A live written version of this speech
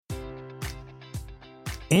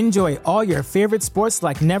Enjoy all your favorite sports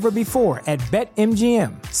like never before at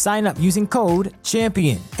BetMGM. Sign up using code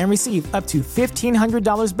CHAMPION and receive up to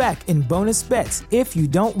 $1,500 back in bonus bets if you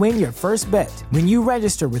don't win your first bet. When you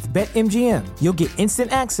register with BetMGM, you'll get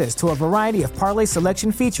instant access to a variety of parlay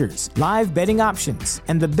selection features, live betting options,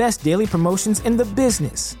 and the best daily promotions in the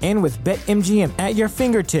business. And with BetMGM at your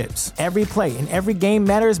fingertips, every play and every game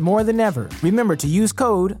matters more than ever. Remember to use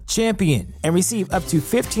code CHAMPION and receive up to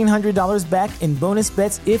 $1,500 back in bonus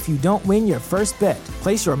bets if you don't win your first bet.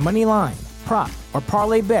 Place your money line, prop, or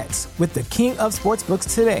parlay bets with the king of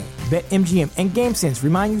sportsbooks today. BetMGM and GameSense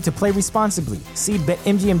remind you to play responsibly. See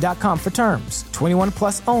BetMGM.com for terms. 21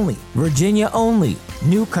 plus only. Virginia only.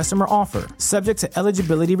 New customer offer. Subject to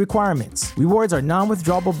eligibility requirements. Rewards are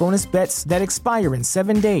non-withdrawable bonus bets that expire in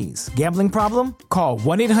 7 days. Gambling problem? Call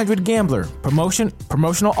 1-800-GAMBLER.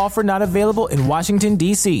 Promotional offer not available in Washington,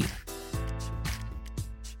 D.C.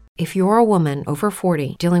 If you're a woman over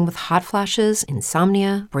 40 dealing with hot flashes,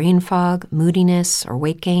 insomnia, brain fog, moodiness, or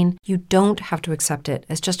weight gain, you don't have to accept it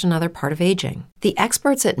as just another part of aging. The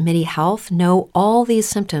experts at MIDI Health know all these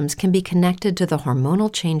symptoms can be connected to the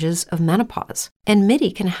hormonal changes of menopause. And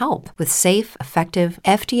MIDI can help with safe, effective,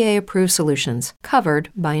 FDA-approved solutions covered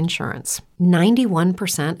by insurance.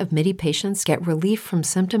 91% of MIDI patients get relief from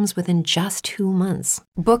symptoms within just 2 months.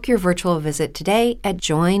 Book your virtual visit today at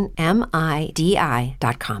joinmidi.com.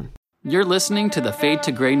 You're listening to the Fade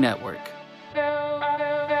to Gray Network.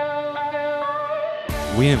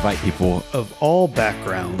 We invite people of all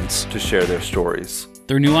backgrounds to share their stories.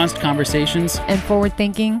 Through nuanced conversations and forward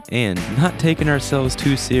thinking and not taking ourselves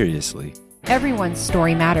too seriously. Everyone's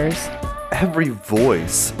story matters. Every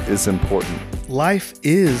voice is important. Life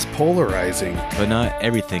is polarizing, but not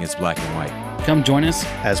everything is black and white. Come join us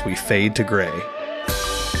as we fade to gray.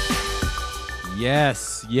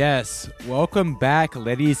 Yes. Welcome back,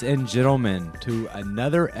 ladies and gentlemen, to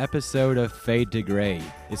another episode of Fade to Gray.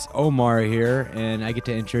 It's Omar here, and I get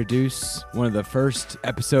to introduce one of the first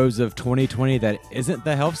episodes of 2020 that isn't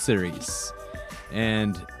the health series.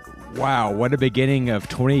 And wow, what a beginning of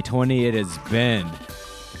 2020 it has been.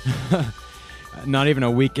 Not even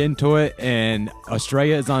a week into it, and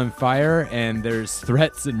Australia is on fire, and there's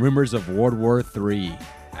threats and rumors of World War III.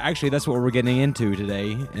 Actually, that's what we're getting into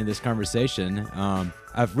today in this conversation.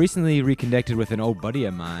 I've recently reconnected with an old buddy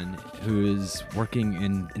of mine who is working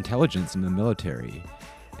in intelligence in the military,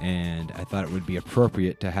 and I thought it would be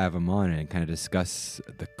appropriate to have him on and kind of discuss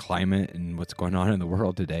the climate and what's going on in the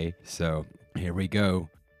world today. So here we go.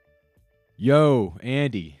 Yo,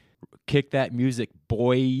 Andy, kick that music,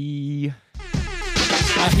 boy.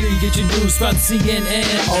 I hear you get your news from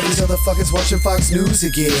CNN. All these other fuckers watching Fox News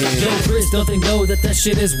again. Yo, Chris, don't they know that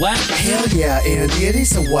shit is whack? Hell yeah, Andy, it ain't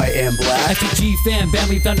so white and black. FTG fan, bam,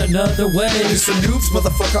 we found another way. There's some noobs,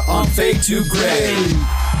 motherfucker, on Fade to Gray.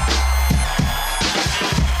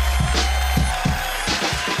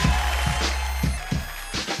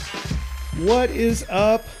 What is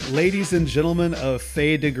up, ladies and gentlemen of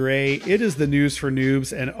Fade to Gray? It is the news for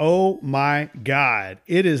noobs, and oh my God,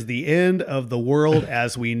 it is the end of the world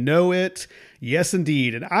as we know it. Yes,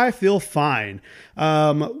 indeed, and I feel fine.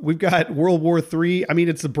 We've got World War III. I mean,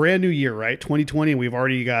 it's a brand new year, right? 2020, and we've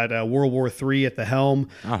already got World War III at the helm.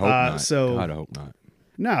 I hope not. God, I hope not.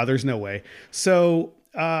 No, there's no way. So,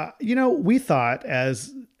 we thought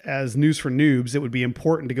as news for noobs, it would be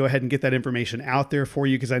important to go ahead and get that information out there for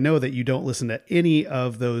you, because I know that you don't listen to any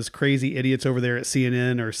of those crazy idiots over there at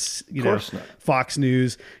CNN or Fox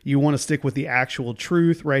News. You want to stick with the actual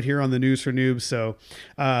truth right here on the news for noobs. So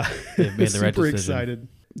they've made the right super decision. Excited.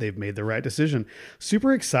 They've made the right decision.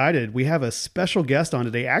 Super excited. We have a special guest on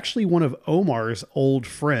today, actually one of Omar's old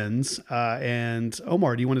friends. And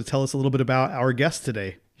Omar, do you want to tell us a little bit about our guest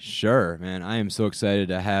today? Sure, man. I am so excited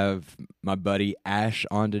to have my buddy Ash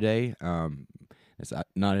on today. It's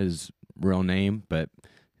not his real name, but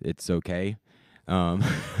it's okay. I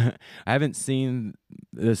haven't seen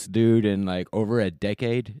this dude in like over a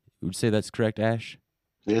decade. Would you say that's correct, Ash?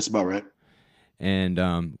 Yeah, it's about right.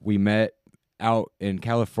 And we met out in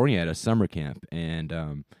California at a summer camp,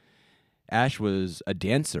 and Ash was a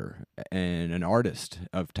dancer and an artist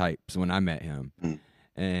of types when I met him.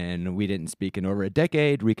 And we didn't speak in over a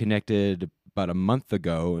decade, reconnected about a month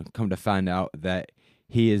ago, come to find out that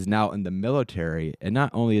he is now in the military. And not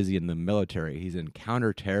only is he in the military, he's in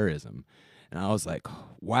counterterrorism. And I was like,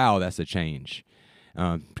 wow, that's a change.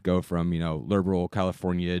 To go from, liberal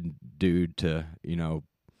California dude to,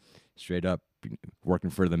 straight up working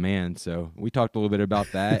for the man. So we talked a little bit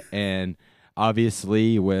about that. And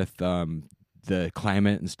obviously with the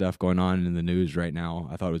climate and stuff going on in the news right now,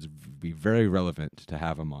 I thought it would be very relevant to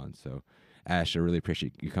have him on. So, Ash, I really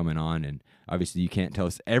appreciate you coming on. And obviously, you can't tell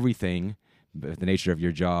us everything, but the nature of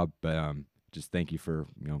your job. But just thank you for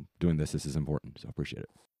doing this. This is important, so I appreciate it.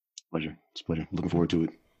 Pleasure. It's a pleasure. Looking forward to it.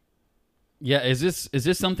 Yeah, is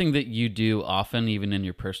this something that you do often, even in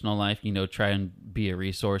your personal life? Try and be a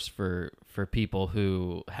resource for people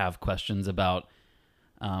who have questions about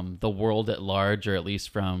the world at large, or at least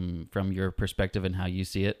from your perspective and how you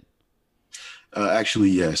see it. Actually,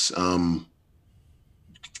 yes. Kind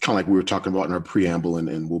of like we were talking about in our preamble,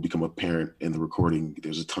 and will become apparent in the recording.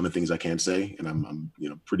 There's a ton of things I can't say, and I'm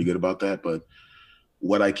pretty good about that. But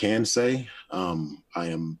what I can say, I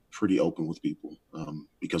am pretty open with people,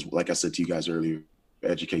 because, like I said to you guys earlier,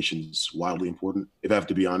 education is wildly important. If I have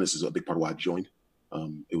to be honest, is a big part of why I joined.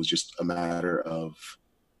 It was just a matter of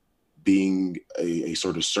being a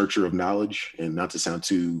sort of searcher of knowledge, and not to sound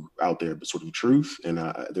too out there, but sort of truth. And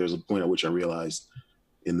there's a point at which I realized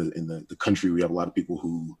in the country, we have a lot of people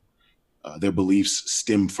who their beliefs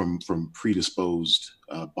stem from predisposed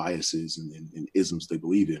biases and isms they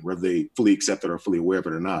believe in, whether they fully accept it or fully aware of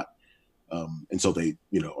it or not. And so they,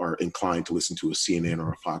 are inclined to listen to a CNN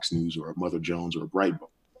or a Fox News or a Mother Jones or a Breitbart,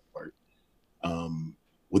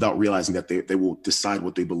 without realizing that they will decide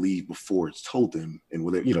what they believe before it's told them. And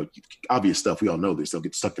with it, obvious stuff, we all know this, they'll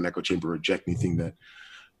get stuck in an echo chamber, reject anything that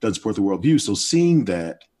doesn't support the worldview. So seeing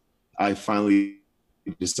that, I finally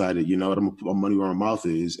decided, I'm gonna put my money where my mouth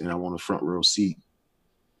is, and I want a front row seat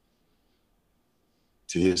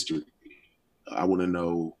to history. I want to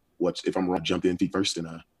know if I'm wrong, jump in feet first. And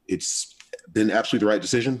it's been absolutely the right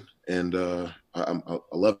decision. And I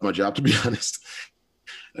love my job, to be honest.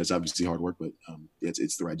 It's obviously hard work, but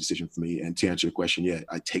it's the right decision for me. And to answer your question, yeah,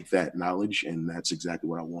 I take that knowledge, and that's exactly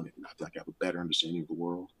what I wanted. And I feel like I have a better understanding of the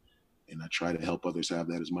world, and I try to help others have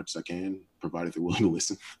that as much as I can, provided they're willing to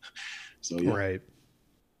listen. So yeah. Right.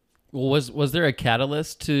 Well, was there a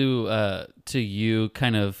catalyst to you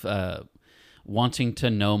kind of wanting to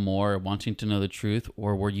know more, wanting to know the truth,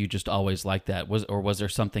 or were you just always like that? Was there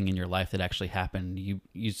something in your life that actually happened? You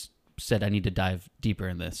said, I need to dive deeper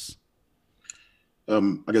in this. I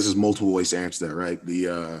guess there's multiple ways to answer that, right?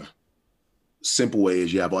 The simple way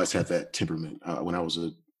is, I've always had that temperament. When I was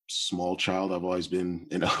a small child, I've always been,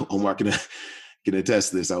 and Omar can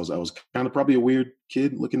attest to this, I was kind of probably a weird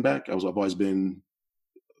kid looking back. I've always been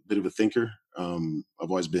a bit of a thinker. I've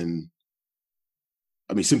always been,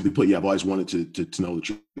 simply put, I've always wanted to know the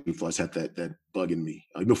truth. I've always had that bug in me.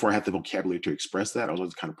 Before I had the vocabulary to express that, I was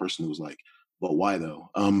always the kind of person who was like, but why though?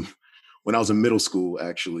 When I was in middle school,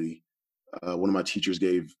 actually, one of my teachers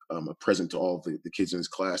gave a present to all the kids in his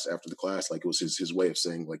class after the class. Like, it was his way of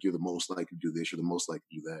saying, like, you're the most likely to do this, you're the most likely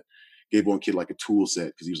to do that. Gave one kid like a tool set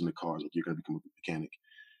because he was in the car. Like, you're going to become a mechanic.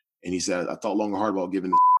 And he said, I thought long and hard about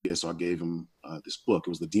giving this, so I gave him this book. It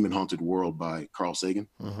was The Demon Haunted World by Carl Sagan.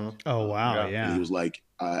 Mm-hmm. Oh, wow. Yeah. And he was like,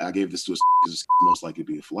 I gave this to because he's most likely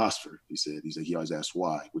to be a philosopher. He said, he always asked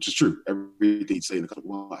why, which is true. Everything he'd say in the class,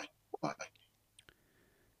 why?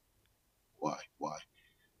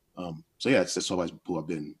 So yeah, that's always who I've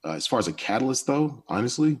been. As far as a catalyst though,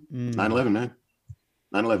 honestly, 9/11, man.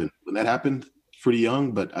 9/11. When that happened, pretty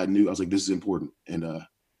young, but I was like, this is important. And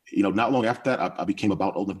not long after that, I became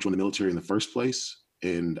about old enough to join the military in the first place.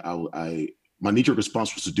 And my knee-jerk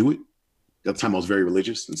response was to do it. At the time I was very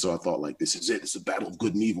religious, and so I thought, like, this is it. It's a battle of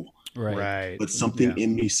good and evil. Right. But something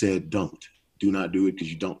in me said, do not do it,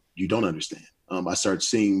 because you don't understand. I started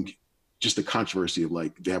seeing just the controversy of,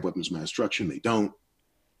 like, they have weapons of mass destruction, they don't.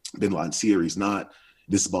 Bin Laden Syria, he's not.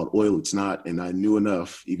 This is about oil, it's not. And I knew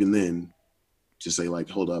enough even then to say, like,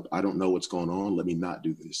 hold up, I don't know what's going on. Let me not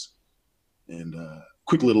do this. And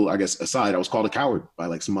quick little, I guess, aside, I was called a coward by,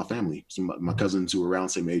 like, some of my family. Some of my cousins who were around the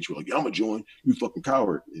same age were like, I'm gonna join, you fucking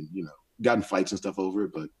coward. And, got in fights and stuff over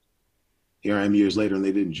it, but here I am years later and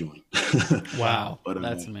they didn't join. Wow. But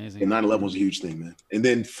that's amazing. And 9/11 was a huge thing, man. And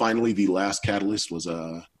then finally the last catalyst was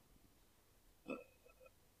I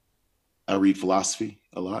read philosophy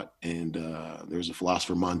a lot, and there's a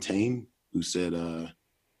philosopher, Montaigne, who said,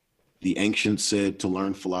 the ancients said to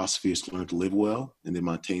learn philosophy is to learn to live well. And then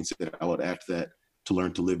Montaigne said, I would add that to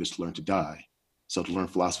learn to live is to learn to die. So to learn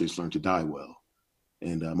philosophy is to learn to die well.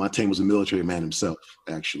 And Montaigne was a military man himself,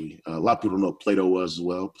 actually. A lot of people don't know what Plato was as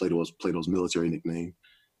well. Plato was Plato's military nickname.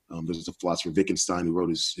 There's a philosopher, Wittgenstein, who wrote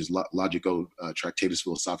his Logico Tractatus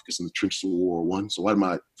Philosophicus in the trenches of World War I. So a lot of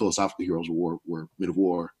my philosophical heroes were men of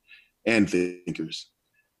war and thinkers.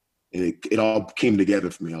 And it all came together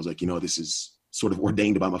for me. I was like, this is sort of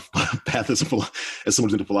ordained by my path as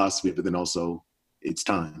someone into philosophy, but then also it's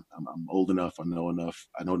time. I'm old enough. I know enough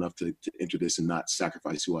to enter this and not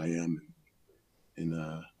sacrifice who I am. And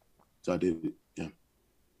so I did it. Yeah.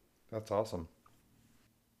 That's awesome.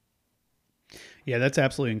 Yeah, that's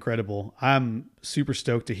absolutely incredible. I'm super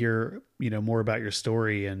stoked to hear, more about your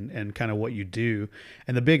story and kind of what you do.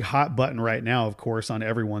 And the big hot button right now, of course, on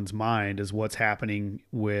everyone's mind is what's happening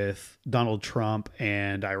with Donald Trump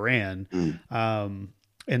and Iran.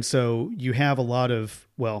 And so you have a lot of,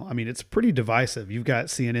 it's pretty divisive. You've got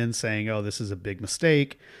CNN saying, oh, this is a big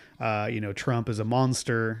mistake. Trump is a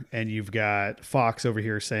monster. And you've got Fox over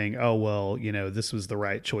here saying, oh, well, this was the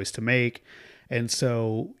right choice to make. And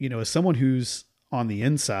so, as someone who's on the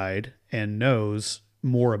inside and knows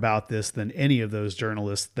more about this than any of those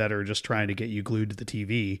journalists that are just trying to get you glued to the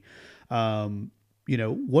TV,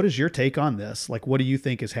 what is your take on this? Like, what do you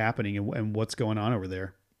think is happening and what's going on over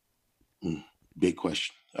there? Big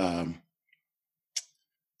question.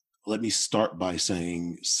 Let me start by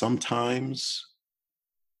saying sometimes,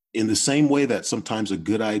 in the same way that sometimes a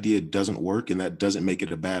good idea doesn't work and that doesn't make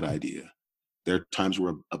it a bad idea, there are times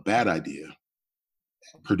where a bad idea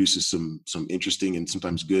produces some interesting and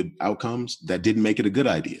sometimes good outcomes that didn't make it a good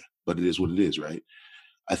idea, but it is what it is, right?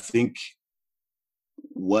 I think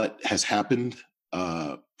what has happened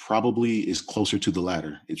probably is closer to the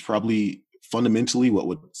latter. It's probably fundamentally what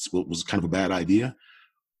was kind of a bad idea,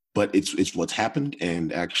 but it's what's happened.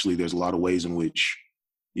 And actually, there's a lot of ways in which,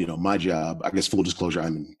 my job, I guess full disclosure,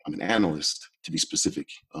 I'm an analyst, to be specific.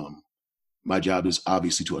 My job is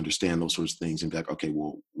obviously to understand those sorts of things and be like, okay,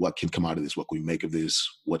 well, what can come out of this? What can we make of this?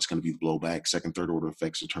 What's going to be the blowback? Second, third order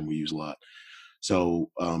effects, a term we use a lot. So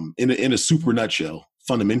in a super nutshell,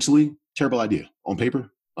 fundamentally, terrible idea on paper.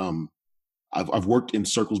 I've worked in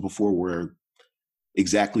circles before where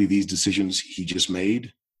exactly these decisions he just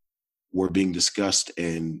made were being discussed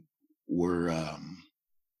and were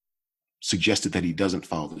suggested that he doesn't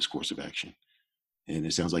follow this course of action. And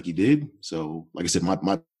it sounds like he did. So like I said,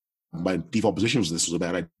 my default position was this was a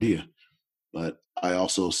bad idea, but I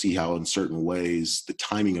also see how in certain ways the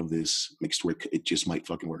timing of this makes it work. It just might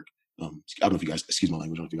fucking work. I don't know if you guys, excuse my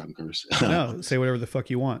language, I don't know if you guys can curse. No, say whatever the fuck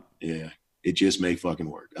you want. Yeah, it just may fucking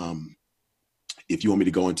work. If you want me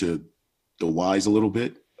to go into the whys a little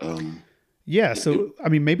bit. Yeah. So,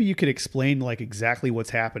 maybe you could explain like exactly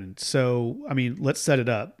what's happened. So, let's set it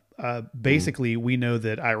up. Basically, we know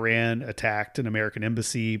that Iran attacked an American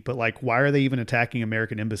embassy, but like, why are they even attacking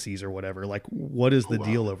American embassies or whatever? Like, what is the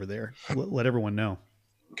deal over there? Let everyone know.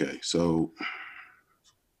 Okay, so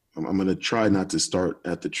I'm going to try not to start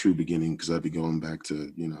at the true beginning because I'd be going back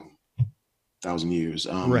to 1,000 years.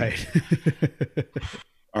 Right.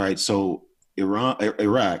 All right. So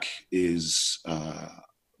Iraq is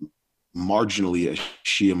marginally a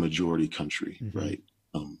Shia majority country, right?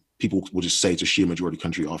 People will just say it's a Shia majority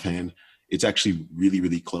country offhand. It's actually really,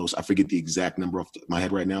 really close. I forget the exact number off my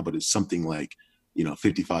head right now, but it's something like,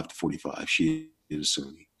 55 to 45 Shia to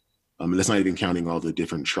Sunni. And that's not even counting all the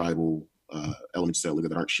different tribal elements that live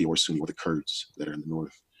that aren't Shia or Sunni, or the Kurds that are in the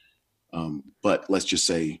north. But let's just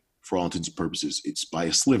say, for all intents and purposes, it's by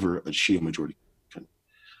a sliver a Shia majority country.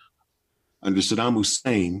 Under Saddam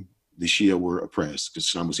Hussein, the Shia were oppressed because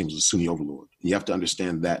Saddam Hussein was a Sunni overlord. And you have to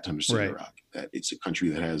understand that to understand Iraq, that it's a country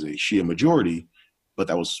that has a Shia majority, but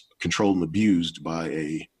that was controlled and abused by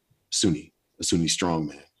a Sunni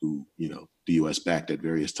strongman who, the U.S. backed at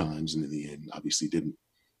various times and in the end obviously didn't.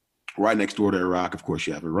 Right next door to Iraq, of course,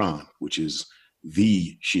 you have Iran, which is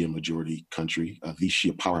the Shia majority country, the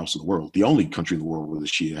Shia powerhouse of the world, the only country in the world where the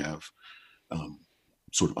Shia have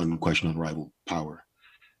sort of unquestioned, unrivaled power.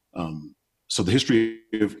 So the history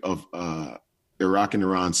of Iraq and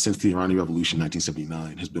Iran since the Iranian Revolution,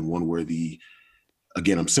 1979, has been one where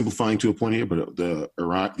again, I'm simplifying to a point here, but the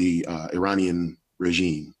Iranian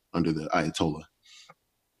regime under the Ayatollah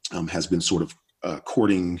has been sort of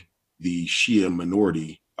courting the Shia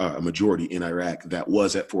majority in Iraq that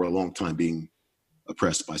was for a long time being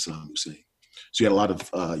oppressed by Saddam Hussein. So you had a lot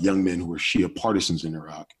of young men who were Shia partisans in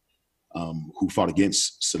Iraq who fought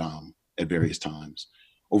against Saddam at various times.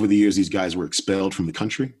 Over the years, these guys were expelled from the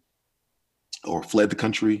country or fled the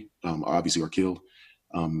country, obviously, or killed,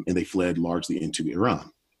 and they fled largely into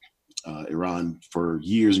Iran. Iran, for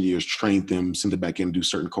years and years, trained them, sent them back in to do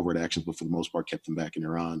certain covert actions, but for the most part, kept them back in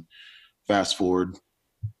Iran. Fast forward,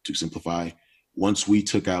 to simplify, once we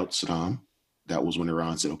took out Saddam, that was when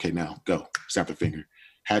Iran said, okay, now go, snap their finger,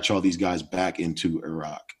 hatch all these guys back into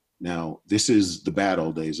Iraq. Now, this is the bad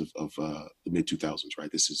old days of the mid-2000s,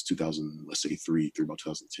 right? This is 2000, let's say through about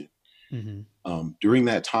 2010. During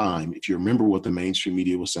that time, if you remember what the mainstream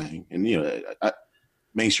media was saying, and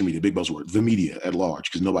mainstream media, big buzzword, the media at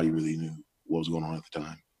large, because nobody really knew what was going on at the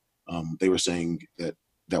time. They were saying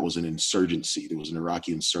that was an insurgency. There was an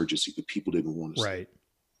Iraqi insurgency. The people didn't want us there.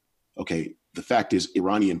 Okay, the fact is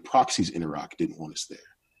Iranian proxies in Iraq didn't want us there.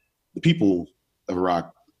 The people of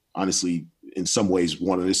Iraq, honestly, in some ways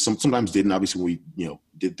wanted this. Sometimes didn't. Obviously, when we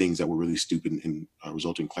did things that were really stupid and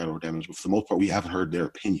resulting in collateral damage. But for the most part, we haven't heard their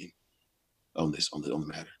opinion on this on the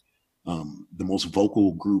matter. The most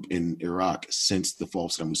vocal group in Iraq since the fall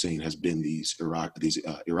of Saddam Hussein has been these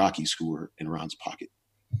Iraqis who were in Iran's pocket.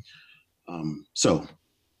 So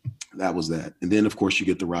that was that. And then, of course, you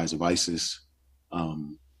get the rise of ISIS,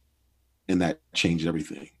 and that changed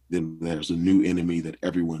everything. Then there's a new enemy that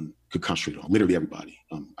everyone could concentrate on, literally everybody.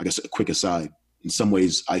 I guess a quick aside, in some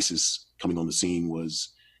ways, ISIS coming on the scene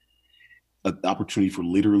was an opportunity for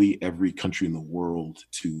literally every country in the world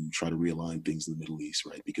to try to realign things in the Middle East,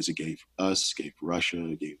 right? Because it gave us, gave Russia,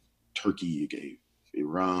 it gave Turkey, it gave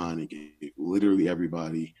Iran, it gave literally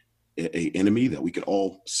everybody a enemy that we could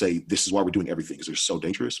all say, this is why we're doing everything, because they're so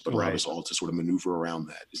dangerous, but allowed us all to sort of maneuver around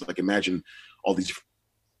that. It's like, imagine all these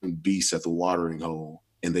different beasts at the watering hole,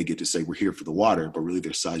 and they get to say, we're here for the water, but really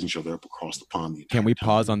they're sizing each other up across the pond. Can we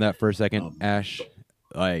pause on that for a second, Ash?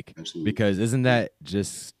 Like, absolutely. Because isn't that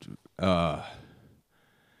just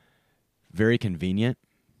very convenient?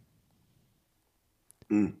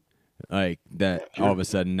 Like that all of a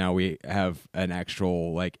sudden now we have an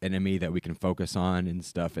actual like enemy that we can focus on and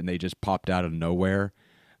stuff, and they just popped out of nowhere.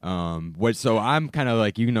 So I'm kind of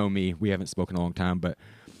like, me, we haven't spoken in a long time, but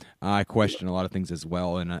I question a lot of things as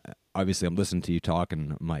well. And obviously I'm listening to you talk,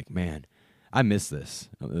 and I'm like, man, I miss this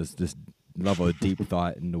level of deep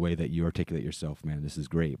thought in the way that you articulate yourself, man. This is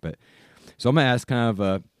great. But so I'm going to ask kind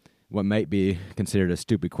of what might be considered a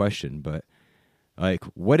stupid question, but like,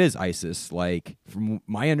 what is ISIS? Like, from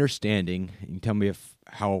my understanding, you can tell me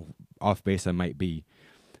how off base I might be,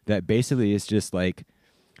 that basically it's just like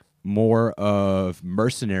more of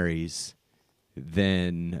mercenaries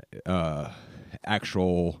than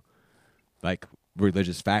actual like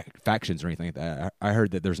religious factions or anything like that. I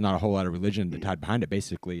heard that there's not a whole lot of religion tied behind it.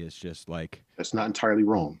 Basically, it's just like... That's not entirely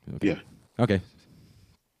wrong. Okay. Yeah. Okay.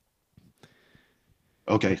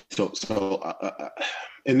 Okay. So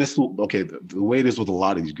and this, the way it is with a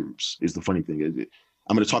lot of these groups is the funny thing.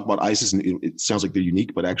 I'm going to talk about ISIS, and it sounds like they're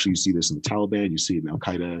unique, but actually you see this in the Taliban, you see it in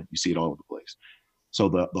Al-Qaeda, you see it all over the place. So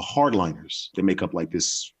the hardliners, they make up like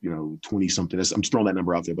this, 20-something. I'm just throwing that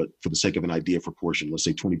number out there, but for the sake of an idea of proportion, let's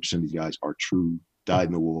say 20% of these guys are true,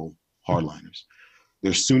 dyed-in-the-wool hardliners.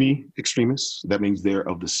 They're Sunni extremists. That means they're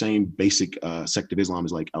of the same basic sect of Islam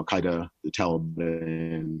as like Al-Qaeda, the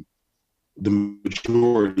Taliban. The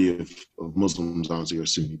majority of Muslims, honestly, are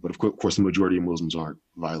Sunni, but of course, the majority of Muslims aren't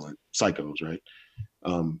violent psychos, right?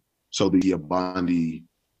 So the Bandi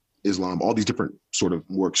Islam, all these different sort of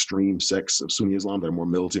more extreme sects of Sunni Islam that are more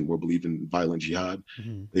militant, more believe in violent jihad,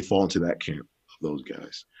 they fall into that camp of those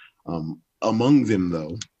guys. Among them,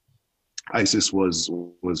 though, ISIS was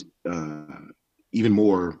even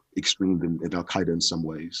more extreme than Al-Qaeda in some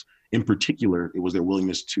ways. In particular, it was their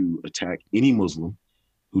willingness to attack any Muslim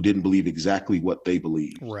who didn't believe exactly what they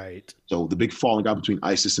believed. Right. So the big falling out between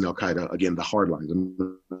ISIS and Al-Qaeda, again, the hardlines.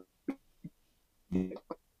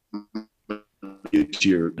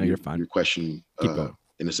 Your question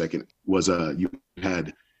in a second was you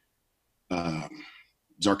had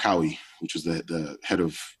Zarqawi, which was the head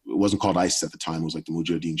of, it wasn't called ISIS at the time, it was like the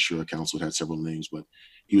Mujahideen Shura Council. It had several names, but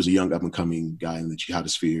he was a young up-and-coming guy in the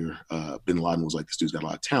jihadist sphere. Bin Laden was like, this dude's got a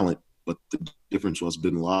lot of talent, but the difference was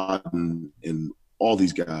Bin Laden and all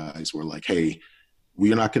these guys were like, hey,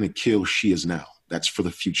 we are not going to kill Shias now. That's for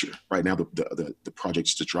the future. Right now, the project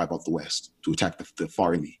is to drive out the West, to attack the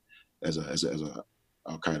far enemy, as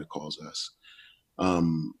Al-Qaeda calls us.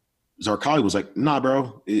 Zarqawi was like, nah,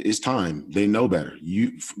 bro, it's time. They know better.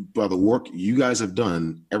 By the work you guys have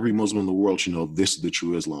done, every Muslim in the world should know this is the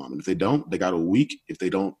true Islam. And if they don't, they got a week. If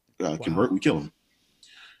they don't convert, we kill them.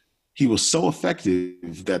 He was so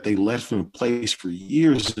effective that they left him in place for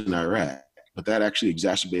years in Iraq. But that actually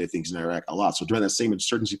exacerbated things in Iraq a lot. So during that same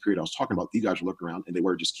insurgency period I was talking about, these guys were looking around and they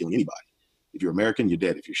were just killing anybody. If you're American, you're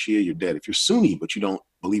dead. If you're Shia, you're dead. If you're Sunni, but you don't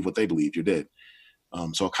believe what they believe, you're dead.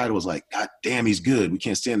 So Al-Qaeda was like, God damn, he's good. We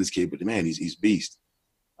can't stand this kid, but man, he's beast.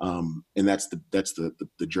 And that's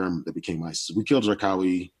the germ that became ISIS. We killed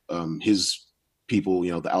Zarqawi. His people,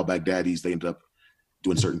 the al-Baghdadis, they ended up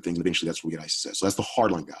doing certain things. Eventually, that's where we get ISIS at. So that's the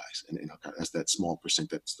hardline guys, and that's that small percent.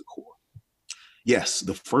 That's the core. Yes,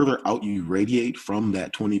 the further out you radiate from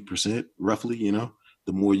that 20%, roughly,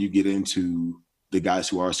 the more you get into the guys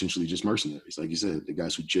who are essentially just mercenaries, like you said, the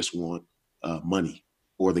guys who just want money,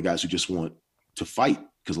 or the guys who just want to fight.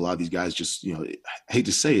 Because a lot of these guys just, I hate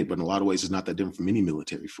to say it, but in a lot of ways, it's not that different from any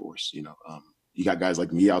military force. You got guys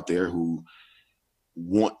like me out there who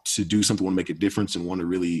want to do something, want to make a difference, and want to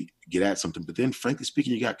really get at something. But then, frankly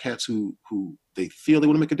speaking, you got cats who they feel they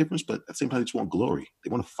want to make a difference, but at the same time, they just want glory. They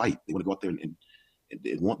want to fight. They want to go out there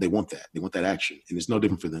They want that. They want that action, and it's no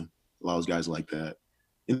different for them. A lot of those guys like that.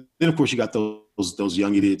 And then, of course, you got those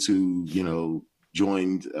young idiots who,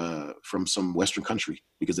 joined from some Western country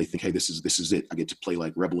because they think, hey, this is it. I get to play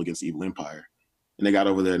like rebel against the evil empire. And they got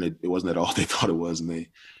over there, and it wasn't at all they thought it was, and they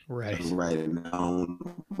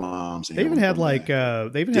moms. They even had like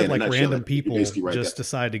random people just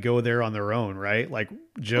decide to go there on their own, right? Like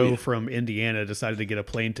Joe from Indiana decided to get a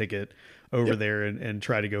plane ticket over there and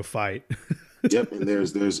try to go fight. Yep, and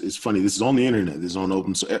there's it's funny. This is on the internet. This is on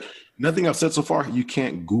open. So nothing I've said so far you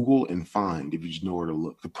can't Google and find if you just know where to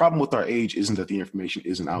look. The problem with our age isn't that the information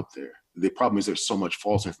isn't out there. The problem is there's so much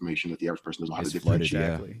false information that the average person doesn't know how to differentiate.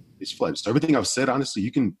 Exactly. It's flooded. So everything I've said, honestly,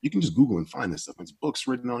 you can just Google and find this stuff. There's books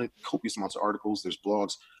written on it, copious amounts of articles. There's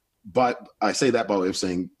blogs. But I say that by way of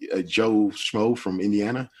saying Joe Schmo from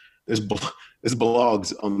Indiana. There's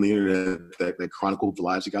blogs on the internet that chronicle the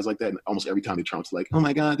lives of guys like that. And almost every time they try to like, oh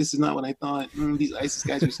my God, this is not what I thought. These ISIS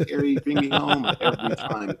guys are scary. Bring me home. Every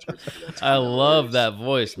time it turns into that. I love that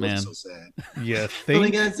voice, man. So sad. Yeah. Oh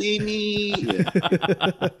my God, see me. Yeah.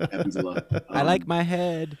 Happens a lot. I like my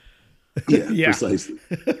head. Yeah. Precisely.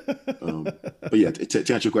 But yeah, to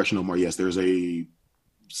answer your question, Omar, yes, there's a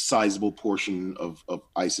sizable portion of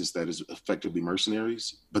ISIS that is effectively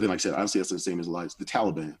mercenaries. But then, like I said, honestly, that's the same as the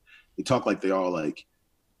Taliban. They talk like they are like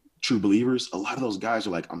true believers. A lot of those guys are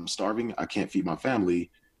like, I'm starving. I can't feed my family.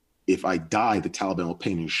 If I die, the Taliban will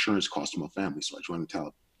pay an insurance cost to my family. So I join the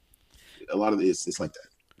Taliban. A lot of it's like that.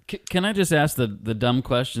 Can I just ask the dumb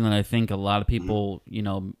question that I think a lot of people,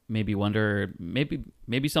 maybe wonder,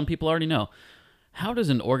 maybe some people already know. How does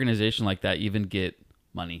an organization like that even get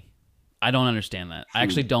money? I don't understand that. I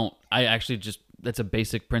actually don't. That's a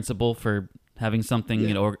basic principle for having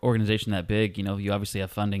something, organization that big. You obviously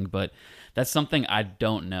have funding, but that's something I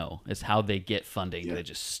don't know is how they get funding. Do they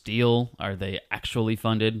just steal? Are they actually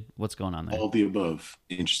funded? What's going on there? All the above,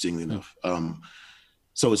 interestingly enough.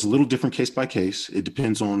 So it's a little different case by case. It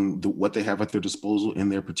depends on what they have at their disposal in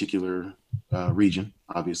their particular region,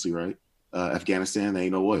 obviously, right? Afghanistan, there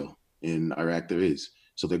ain't no oil. In Iraq, there is.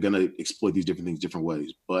 So they're going to exploit these different things different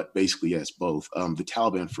ways. But basically, yes, both. The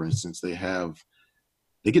Taliban, for instance, they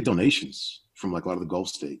get donations from like a lot of the Gulf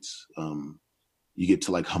states. You get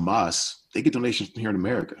to like Hamas, they get donations from here in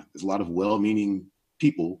America. There's a lot of well-meaning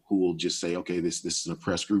people who will just say, okay, this is an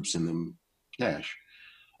oppressed group, send them cash.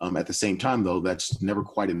 At the same time, though, that's never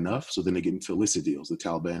quite enough. So then they get into illicit deals. The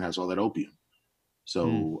Taliban has all that opium.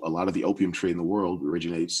 So a lot of the opium trade in the world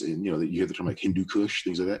originates in, you hear the term like Hindu Kush,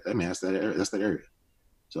 things like that. I mean, that's that area.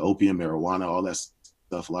 So opium, marijuana, all that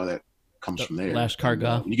stuff, a lot of that comes from there.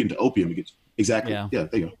 Lashkar. When you get into opium, you get exactly. Yeah, there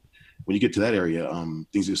you go. When you get to that area,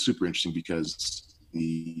 things are super interesting because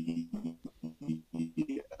a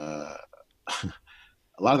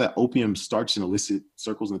lot of that opium starts in illicit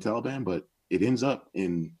circles in the Taliban, but it ends up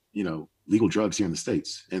in legal drugs here in the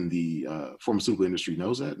States, and the pharmaceutical industry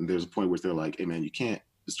knows that. And there's a point where they're like, "Hey, man, you can't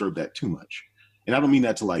disturb that too much." And I don't mean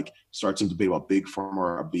that to like start some debate about big pharma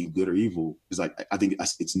or being good or evil. It's like I think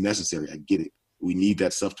it's necessary. I get it. We need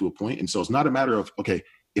that stuff to a point, and so it's not a matter of okay.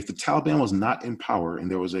 If the Taliban was not in power and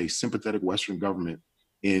there was a sympathetic Western government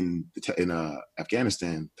in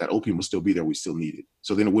Afghanistan, that opium would still be there. We still need it.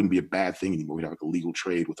 So then it wouldn't be a bad thing anymore. We'd have like a legal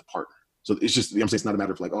trade with a partner. So it's just, I'm saying it's not a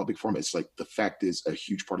matter of like, oh, big pharma. It's like the fact is a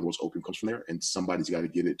huge part of the world's opium comes from there and somebody's got to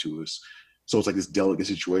get it to us. So it's like this delicate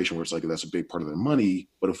situation where it's like, that's a big part of their money.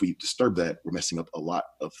 But if we disturb that, we're messing up a lot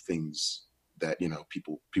of things that,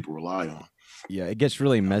 people rely on. Yeah, it gets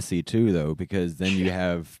really messy too, though, because then you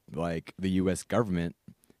have like the U.S. government,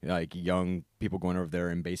 like young people going over there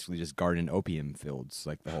and basically just guarding opium fields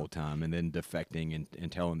like the whole time and then defecting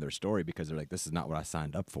and telling their story because they're like, this is not what I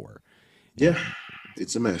signed up for. Yeah,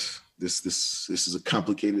 it's a mess. This is a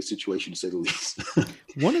complicated situation to say the least.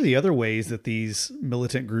 One of the other ways that these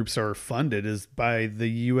militant groups are funded is by the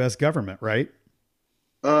U.S. government, right?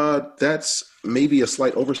 That's maybe a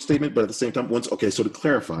slight overstatement, but at the same time, so to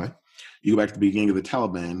clarify, you go back to the beginning of the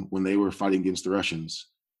Taliban when they were fighting against the Russians.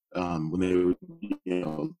 When they were,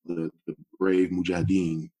 the brave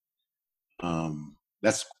Mujahideen,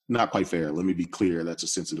 that's not quite fair. Let me be clear. That's a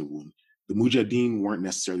sensitive one. The Mujahideen weren't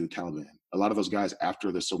necessarily the Taliban. A lot of those guys, after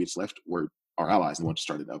the Soviets left, were our allies and the ones who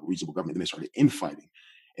started a reasonable government. Then they started infighting.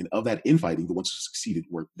 And of that infighting, the ones who succeeded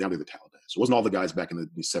were down to the Taliban. So it wasn't all the guys back in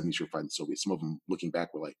the 70s who were fighting the Soviets. Some of them, looking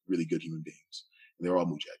back, were like really good human beings. And they were all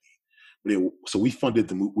Mujahideen. So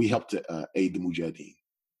we helped to aid the Mujahideen.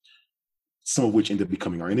 Some of which ended up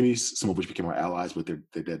becoming our enemies, some of which became our allies, but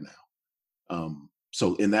they're dead now.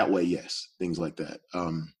 So in that way, yes, things like that.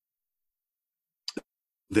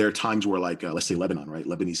 There are times where, like, let's say Lebanon, right?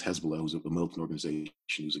 Lebanese Hezbollah, who's a militant organization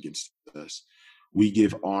who's against us. We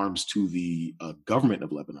give arms to the government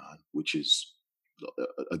of Lebanon, which is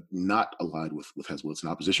not allied with Hezbollah. It's an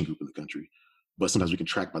opposition group in the country. But sometimes we can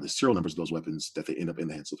track by the serial numbers of those weapons that they end up in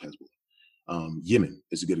the hands of Hezbollah. Yemen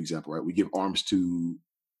is a good example, right? We give arms to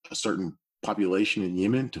a certain population in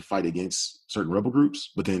Yemen to fight against certain rebel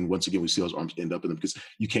groups. But then once again, we see those arms end up in them because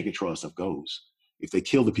you can't control how stuff goes. If they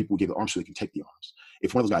kill the people, we give the arms so they can take the arms.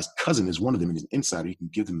 If one of those guys' cousin is one of them and is an insider, you can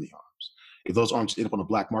give them the arms. If those arms end up on the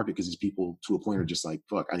black market because these people to a point are just like,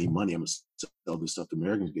 fuck, I need money, I'm going to sell this stuff the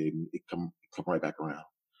Americans gave me, it come right back around.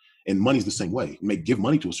 And money's the same way. You may give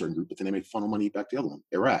money to a certain group, but then they may funnel money back to the other one,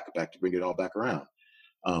 Iraq, back to bring it all back around.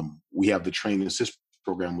 We have the train and assist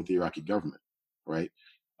program with the Iraqi government, right?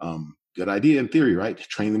 Good idea in theory, right?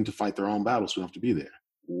 Train them to fight their own battles so we don't have to be there.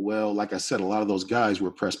 Well, like I said, a lot of those guys were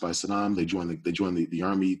oppressed by Saddam. They join the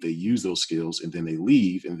army, they use those skills, and then they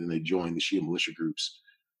leave, and then they join the Shia militia groups.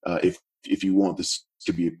 If you want, this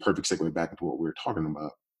to be a perfect segue back into what we were talking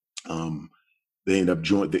about. They end up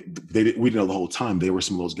joining. We didn't know the whole time they were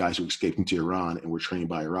some of those guys who escaped into Iran and were trained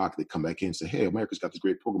by Iraq. They come back in and say, "Hey, America's got this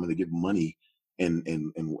great program," and they give money and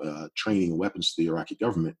training and weapons to the Iraqi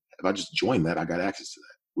government. If I just join that, I got access to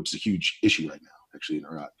that, which is a huge issue right now, actually, in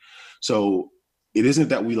Iraq. So it isn't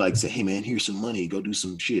that we like say, "Hey, man, here's some money, go do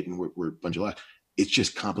some shit," and we're a bunch of lies. It's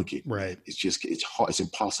just complicated, right? It's hard. It's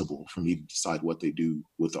impossible for me to decide what they do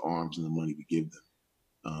with the arms and the money we give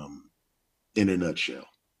them. In a nutshell.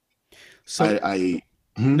 So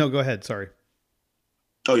no, go ahead. Sorry.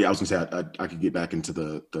 Oh yeah, I was gonna say I could get back into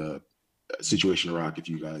the situation in Iraq if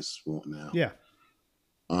you guys want now. Yeah.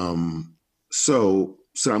 So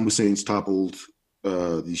Saddam Hussein's toppled.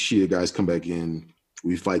 These Shia guys come back in.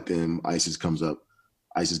 We fight them. ISIS comes up.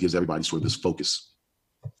 ISIS gives everybody sort of this focus.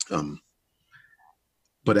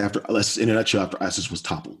 But in a nutshell, after ISIS was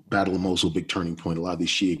toppled, Battle of Mosul, big turning point. A lot of these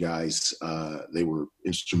Shia guys, they were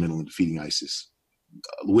instrumental in defeating ISIS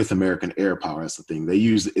with American air power. That's the thing they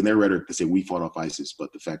use in their rhetoric to say we fought off ISIS,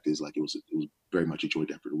 but the fact is, like, it was very much a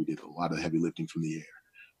joint effort. We did a lot of heavy lifting from the air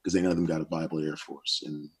because none of them got a viable air force,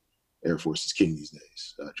 and Air Force is king these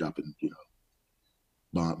days, dropping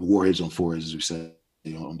warheads on foreheads, as we said.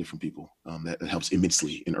 On different people, that helps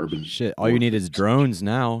immensely in urban. Shit, all you need is drones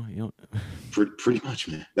now. Pretty much,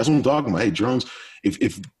 man. That's what I'm talking about. Hey, drones.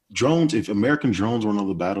 If American drones were on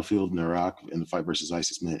the battlefield in Iraq in the fight versus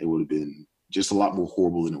ISIS, man, it would have been just a lot more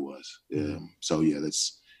horrible than it was. So yeah,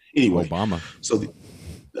 that's anyway. Obama. So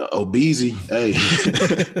Obeezy, hey.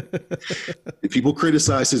 People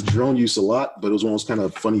criticize his drone use a lot, but it was one of those kind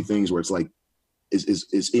of funny things where it's like,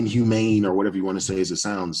 is inhumane or whatever you want to say as it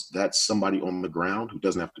sounds. That's somebody on the ground who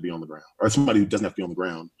doesn't have to be on the ground, or somebody who doesn't have to be on the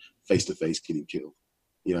ground face to face getting killed.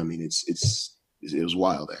 You know what I mean? It was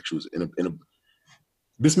wild, actually.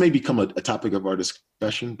 This may become a topic of our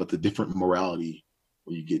discussion, but the different morality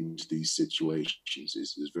when you get into these situations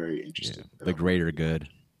is very interesting. Yeah, the greater good.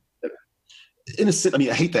 In a sense, I mean,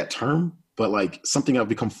 I hate that term, but like something I've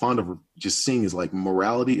become fond of just seeing is like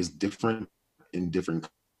morality is different in different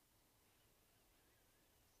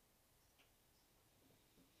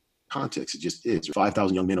context. It just is.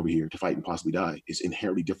 5,000 young men over here to fight and possibly die is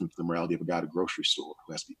inherently different from the morality of a guy at a grocery store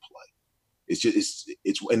who has to be polite.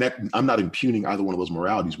 And that I'm not impugning either one of those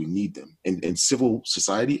moralities. We need them. In civil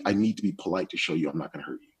society, I need to be polite to show you I'm not going to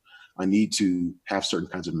hurt you. I need to have certain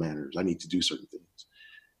kinds of manners. I need to do certain things.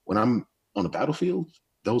 When I'm on a battlefield,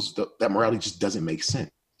 that morality just doesn't make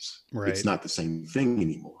sense. Right. It's not the same thing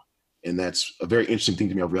anymore. And that's a very interesting thing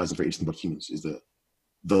to me. I've realized it's very interesting about humans is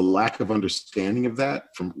the lack of understanding of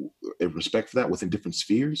that, from respect for that within different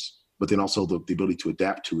spheres, but then also the ability to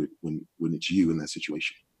adapt to it when it's you in that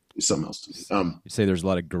situation is something else to me. You say there's a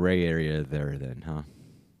lot of gray area there then, huh?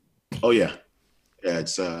 Oh yeah. Yeah,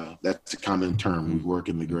 it's that's a common term. We work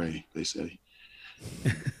in the gray, they say.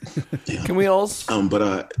 Yeah. Can we all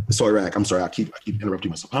sorry, Rack, I'm sorry, I keep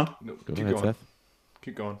interrupting myself. Huh? No, keep going. Seth.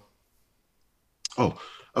 Keep going. Oh,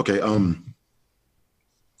 okay.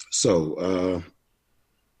 So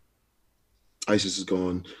ISIS is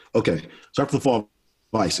gone. Okay. So after the fall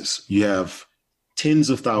of ISIS, you have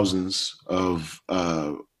tens of thousands of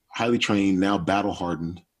highly trained, now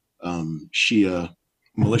battle-hardened Shia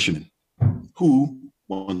militiamen who,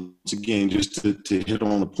 once again, just to hit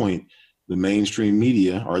on the point, the mainstream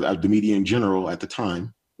media, or the media in general at the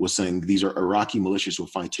time, was saying these are Iraqi militias who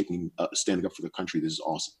are standing up for the country. This is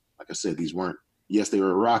awesome. Like I said, they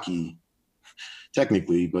were Iraqi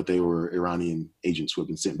technically, but they were Iranian agents who have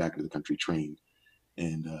been sent back into the country, trained.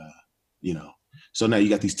 And, so now you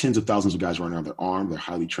got these tens of thousands of guys running around. They're armed, they're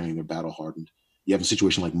highly trained, they're battle hardened. You have a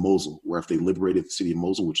situation like Mosul, where if they liberated the city of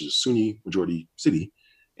Mosul, which is a Sunni majority city,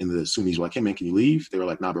 and the Sunnis were like, hey man, can you leave? They were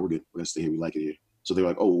like, nah, bro, we're good. We're going to stay here. We like it here. So they're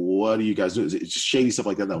like, oh, what do you guys do? It's just shady stuff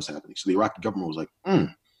like that was happening. So the Iraqi government was like,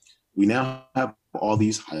 we now have all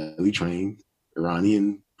these highly trained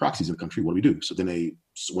Iranian proxies in the country. What do we do? So then they,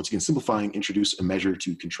 once again, simplifying, introduce a measure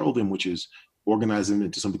to control them, which is organize them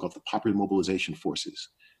into something called the Popular Mobilization Forces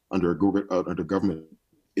under a government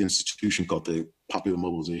institution called the Popular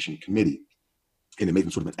Mobilization Committee. And it made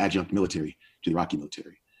them sort of an adjunct military to the Iraqi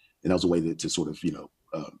military. And that was a way to sort of,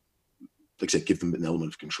 like I said, give them an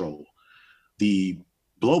element of control. The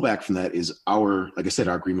blowback from that is our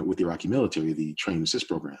agreement with the Iraqi military, the train and assist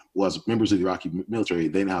program. Well, as members of the Iraqi military,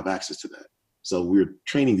 they now have access to that. So we're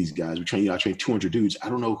training these guys. I trained 200 dudes. I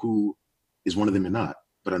don't know who is one of them or not,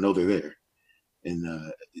 but I know they're there.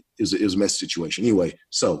 And it was a messy situation. Anyway,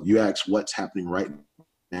 so you ask what's happening right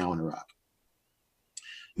now in Iraq.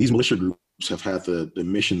 These militia groups have had the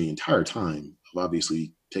mission the entire time of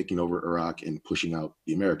obviously taking over Iraq and pushing out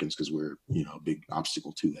the Americans because we're, a big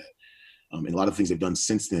obstacle to that. And a lot of things they've done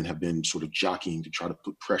since then have been sort of jockeying to try to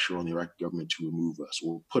put pressure on the Iraqi government to remove us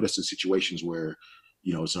or put us in situations where,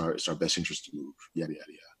 it's our best interest to move, yada,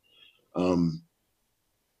 yada, yada.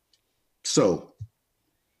 So,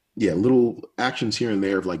 yeah, little actions here and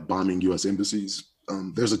there of like bombing U.S. embassies.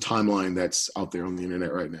 There's a timeline that's out there on the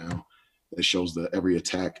internet right now that shows every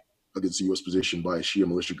attack against the U.S. position by a Shia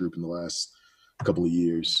militia group in the last couple of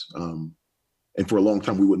years. And for a long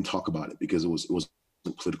time, we wouldn't talk about it because it wasn't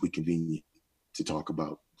politically convenient to talk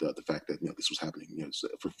about the fact that this was happening,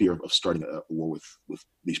 for fear of starting a war with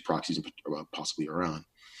these proxies and possibly Iran.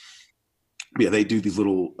 But yeah, they do these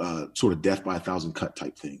little sort of death by 1,000 cut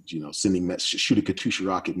type things, sending that shoot a Katyusha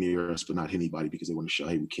rocket near us, but not hit anybody because they want to show,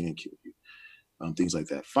 hey, we can kill you, things like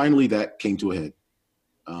that. Finally, that came to a head,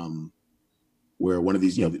 where one of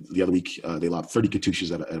these, the other week they lobbed 30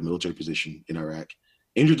 Katyushas at a military position in Iraq,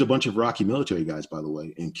 injured a bunch of Iraqi military guys, by the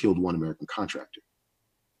way, and killed one American contractor.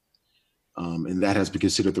 And that has been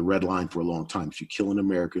considered the red line for a long time. If you kill an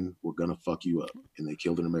American, we're going to fuck you up. And they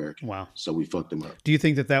killed an American. Wow. So we fucked them up. Do you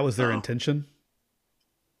think that was their intention?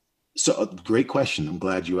 So great question. I'm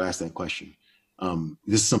glad you asked that question.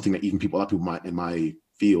 This is something that even a lot of people in my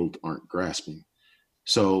field aren't grasping.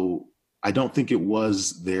 So I don't think it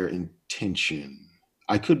was their intention.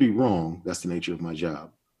 I could be wrong. That's the nature of my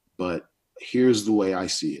job. But here's the way I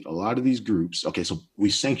see it. A lot of these groups, okay, so we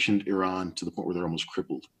sanctioned Iran to the point where they're almost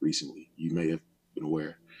crippled recently. You may have been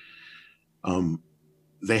aware.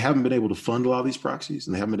 They haven't been able to fund a lot of these proxies,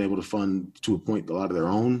 and they haven't been able to fund to a point a lot of their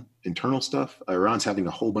own internal stuff. Iran's having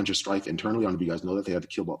a whole bunch of strife internally. I don't know if you guys know that. They had to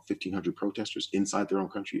kill about 1,500 protesters inside their own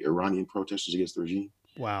country, Iranian protesters against the regime.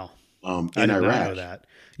 Wow. In I did Iraq. not know that.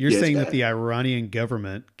 You're saying that the Iranian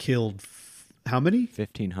government killed how many?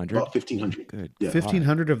 1,500. About 1,500. Good. Yeah.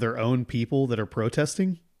 1,500 of their own people that are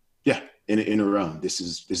protesting? Yeah, in Iran. This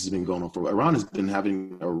has been going on for Iran has been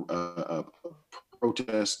having a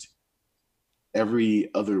protest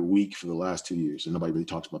every other week for the last 2 years, and nobody really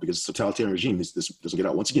talks about it because it's a totalitarian regime. This doesn't get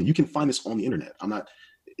out. Once again, you can find this on the internet.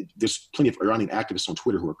 There's plenty of Iranian activists on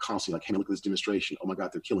Twitter who are constantly like, hey, look at this demonstration. Oh my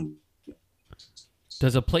God, they're killing me.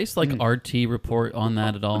 Does a place like RT report on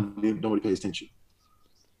that at all? Nobody pays attention.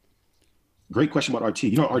 Great question about RT.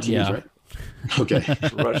 You know what RT is, right? Okay.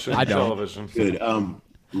 Russian television. Good.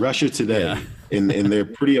 Russia Today, and they're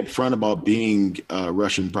pretty upfront about being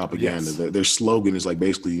Russian propaganda. Yes. Their slogan is like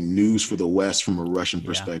basically news for the West from a Russian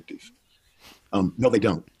perspective. No, they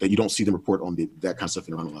don't. You don't see them report on that kind of stuff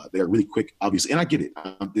in Iran a lot. They're really quick, obviously, and I get it.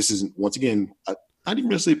 This isn't, once again, not even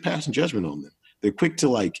necessarily passing judgment on them. They're quick to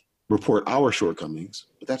like report our shortcomings,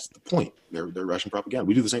 but that's the point. They're Russian propaganda.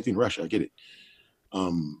 We do the same thing in Russia. I get it.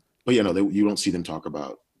 But yeah, no, you don't see them talk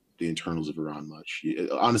about the internals of Iran much.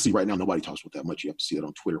 Honestly, right now, nobody talks about that much. You have to see that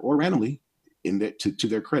on Twitter or randomly. To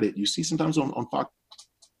their credit, you see sometimes on Fox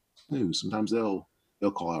News. Sometimes they'll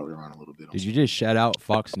call out Iran a little bit. Did you just shout out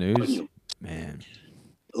Fox News? Man.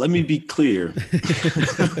 Let me be clear.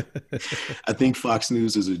 I think Fox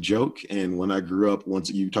News is a joke. And when I grew up,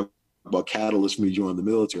 once you talk about catalyst for me joining the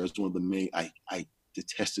military, that's one of the main. I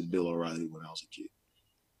detested Bill O'Reilly when I was a kid.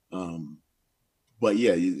 But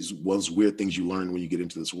yeah, it's one of those weird things you learn when you get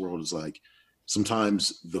into this world is like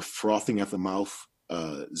sometimes the frothing at the mouth,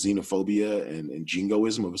 xenophobia and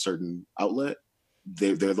jingoism of a certain outlet,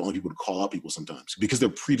 they're the only people to call out people sometimes because they're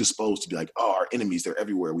predisposed to be like, oh, our enemies, they're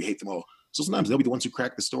everywhere. We hate them all. So sometimes they'll be the ones who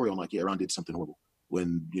crack the story on like, yeah, Iran did something horrible.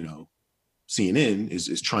 When, CNN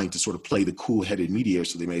is trying to sort of play the cool-headed media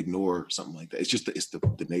so they may ignore something like that. It's just it's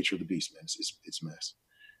the nature of the beast, man. It's a mess.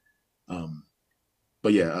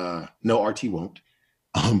 But yeah, no, RT won't.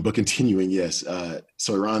 But continuing, yes.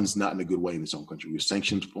 So Iran's not in a good way in its own country. We're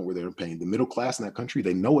sanctioned to the point where they're paying the middle class in that country.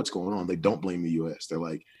 They know what's going on. They don't blame the U.S. They're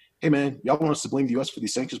like, hey man, y'all want us to blame the U.S. for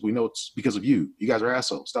these sanctions, but we know it's because of you. You guys are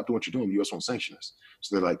assholes. Stop doing what you're doing. The U.S. won't sanction us.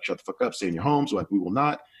 So they're like, shut the fuck up, stay in your homes. We're like, we will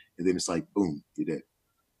not. And then it's like, boom, you're dead.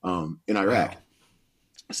 In Iraq,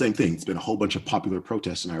 same thing. It's been a whole bunch of popular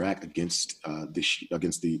protests in Iraq against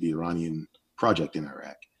the Iranian project in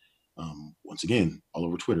Iraq. Once again, all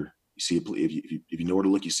over Twitter, you see it. If you know where to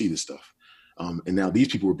look, you see this stuff. And now these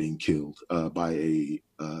people were being killed by a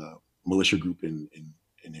militia group in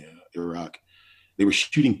Iraq. They were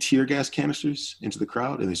shooting tear gas canisters into the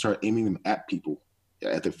crowd, and they started aiming them at people,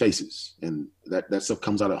 at their faces. And that stuff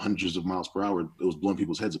comes out at hundreds of miles per hour. It was blowing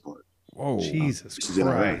people's heads apart. Whoa. Jesus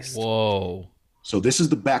Christ. Whoa. So this is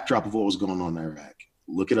the backdrop of what was going on in Iraq.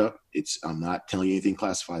 Look it up. I'm not telling you anything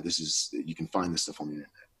classified. You can find this stuff on the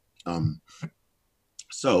internet.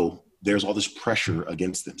 So there's all this pressure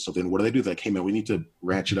against them. So then what do? They're like, hey man, we need to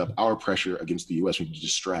ratchet up our pressure against the US. We need to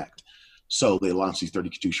distract. So they launched these 30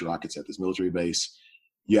 Katyusha rockets at this military base.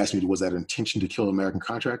 You asked me, was that an intention to kill an American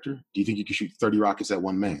contractor? Do you think you could shoot 30 rockets at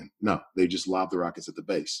one man? No, they just lobbed the rockets at the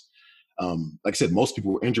base. Like I said, most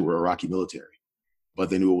people were injured were Iraqi military, but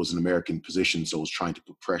they knew it was an American position, so it was trying to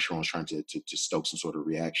put pressure on, was trying to stoke some sort of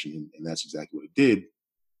reaction, and that's exactly what it did.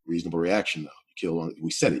 Reasonable reaction, though.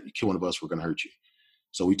 We said it, you kill one of us, we're going to hurt you.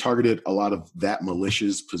 So we targeted a lot of that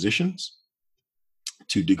militia's positions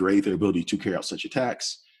to degrade their ability to carry out such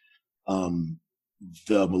attacks.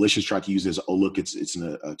 The militias tried to use this, oh, look, it's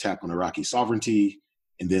an attack on Iraqi sovereignty,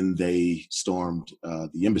 and then they stormed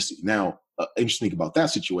the embassy. Now, interesting thing about that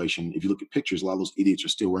situation, if you look at pictures, a lot of those idiots are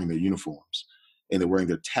still wearing their uniforms, and they're wearing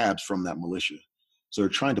their tabs from that militia. So they're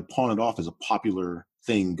trying to pawn it off as a popular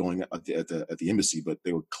thing going at the embassy, but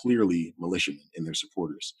they were clearly militiamen and their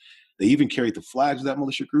supporters. They even carried the flags of that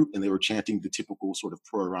militia group, and they were chanting the typical sort of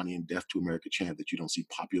pro-Iranian death to America chant that you don't see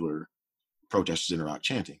popular protesters in Iraq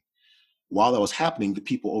chanting. While that was happening, the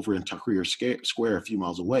people over in Tahrir Square, a few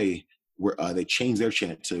miles away, they changed their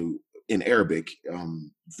chant to, in Arabic,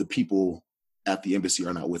 the people at the embassy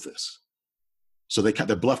are not with us. So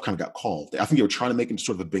their bluff kind of got called. I think they were trying to make it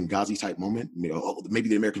sort of a Benghazi type moment. Maybe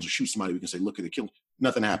the Americans will shoot somebody. We can say, look, they killed.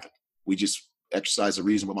 Nothing happened. We just exercised a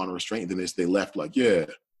reasonable amount of restraint. And then they left like, yeah,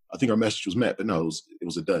 I think our message was met. But no, it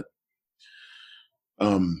was a dud.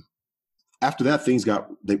 After that,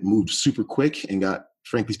 they moved super quick and got,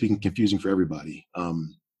 frankly speaking, confusing for everybody.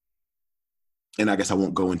 And I guess I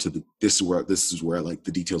won't go into this is where like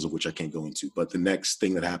the details of which I can't go into. But the next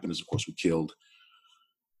thing that happened is, of course, we killed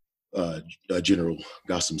General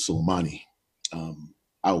Qasem Soleimani.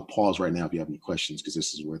 I'll pause right now if you have any questions, because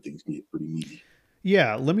this is where things get pretty meaty.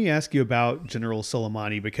 Yeah, let me ask you about General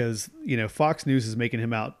Soleimani, because Fox News is making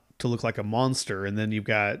him out to look like a monster, and then you've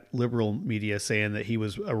got liberal media saying that he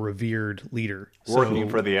was a revered leader working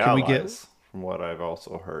for the Allies. From what I've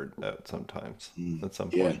also heard at some points.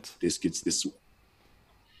 This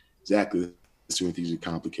exactly. This when things are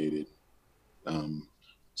complicated.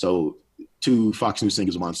 So, to Fox News saying he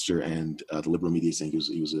was a monster, and the liberal media saying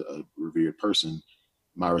he was a revered person,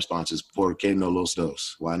 my response is, ¿Por qué no los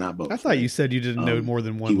dos? Why not both? I thought you said you didn't know more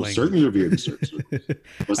than one language. He was certainly revered in certain.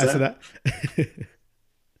 What's that?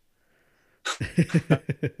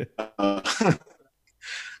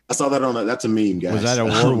 I saw that that's a meme, guys. Was that a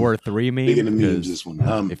World War III meme? Big into memes, this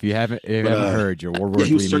one. If you haven't heard, your World War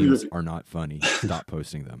III memes are not funny. Stop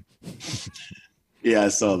posting them. Yeah, I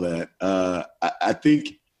saw that. I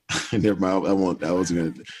think, never mind, I wasn't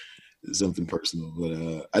going to something personal,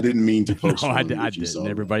 but I didn't mean to post. No, I didn't.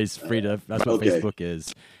 Everybody's free to. That's what Facebook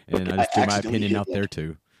is, and I just threw my opinion out there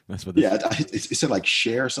too. That's what. It said like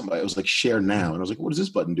share something. It was like share now, and I was like, what does this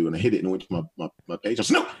button do? And I hit it and it went to my page. I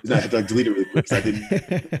was like, no, I had to like delete it really quick because I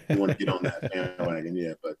didn't want to get on that bandwagon.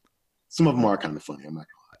 Yeah, but some of them are kind of funny. I'm not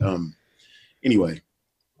gonna lie. Anyway,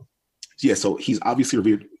 yeah. So he's obviously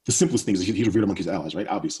revered. The simplest thing is he's revered among his allies, right?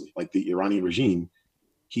 Obviously, like the Iranian regime,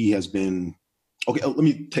 he has been. Okay, let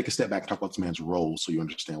me take a step back and talk about this man's role so you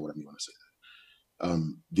understand what I mean when I say that.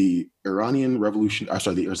 The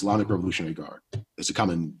the Islamic Revolutionary Guard. It's a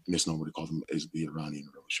common misnomer to call them is the Iranian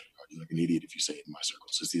Revolutionary Guard. You're like an idiot if you say it in my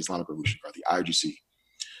circles. It's the Islamic Revolutionary Guard, the IRGC.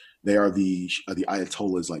 They are the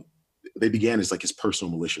Ayatollahs. Like they began as like his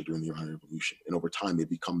personal militia during the Iranian Revolution, and over time they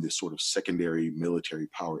become this sort of secondary military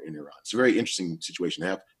power in Iran. It's a very interesting situation.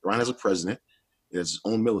 Iran has a president. It has its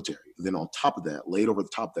own military. And then on top of that, laid over the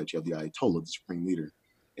top of that, you have the Ayatollah, the supreme leader,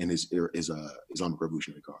 and his Islamic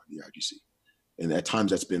Revolutionary Guard, the IRGC. And at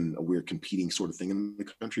times that's been a weird competing sort of thing in the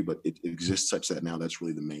country, but it exists such that now that's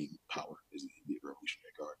really the main power is the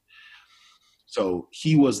Revolutionary Guard. So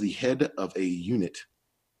he was the head of a unit,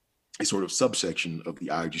 a sort of subsection of the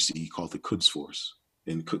IRGC called the Quds Force.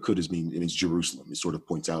 And Quds means Jerusalem. It sort of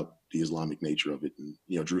points out the Islamic nature of it. And,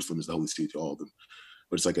 Jerusalem is the holy city to all of them.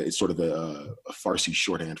 but it's sort of a Farsi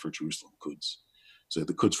shorthand for Jerusalem, Quds. So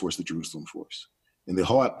the Quds Force, the Jerusalem Force. And the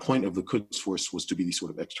whole point of the Quds Force was to be these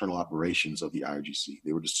sort of external operations of the IRGC.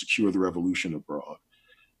 They were to secure the revolution abroad.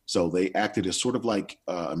 So they acted as sort of like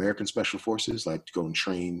American special forces, like to go and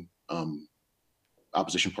train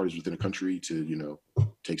opposition parties within a country to,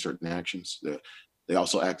 take certain actions. They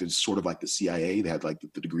also acted sort of like the CIA. They had like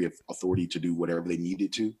the degree of authority to do whatever they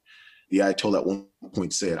needed to. The Ayatollah at one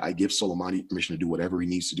point said, I give Soleimani permission to do whatever he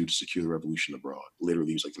needs to do to secure the revolution abroad.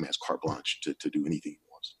 Literally, he was like the man's carte blanche to do anything he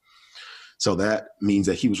wants. So that means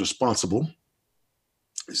that he was responsible.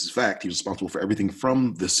 This is fact. He was responsible for everything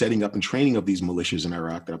from the setting up and training of these militias in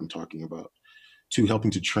Iraq that I've been talking about, to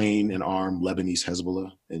helping to train and arm Lebanese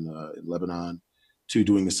Hezbollah in Lebanon, to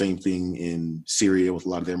doing the same thing in Syria with a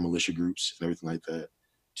lot of their militia groups and everything like that,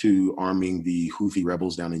 to arming the Houthi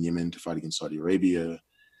rebels down in Yemen to fight against Saudi Arabia,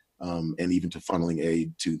 and even to funneling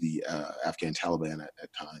aid to the Afghan Taliban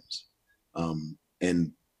at times.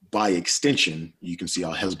 And by extension, you can see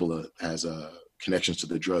how Hezbollah has connections to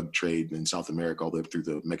the drug trade in South America, all the way up through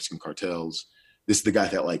the Mexican cartels. This is the guy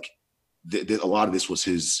that a lot of this was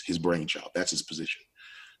his brainchild. That's his position.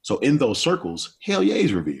 So in those circles, hell yeah,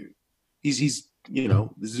 he's revered. He's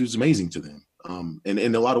this is amazing to them. And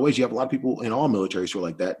in a lot of ways, you have a lot of people in all militaries who are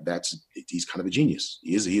like that. He's kind of a genius.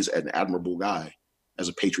 He is an admirable guy as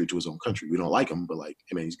a patriot to his own country. We don't like him, but like,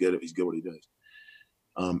 hey man, he's good what he does.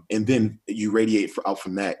 And then you radiate out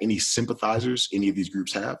from that. Any sympathizers any of these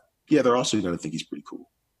groups have, yeah, they're also going to think he's pretty cool.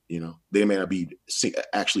 They may not be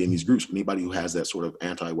actually in these groups, but anybody who has that sort of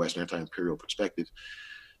anti-Western, anti-imperial perspective,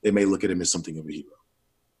 they may look at him as something of a hero.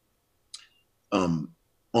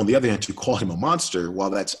 On the other hand, to call him a monster, while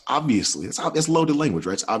that's loaded language,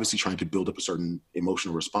 right? It's obviously trying to build up a certain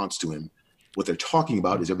emotional response to him. What they're talking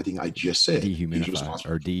about is everything I just said. Dehumanify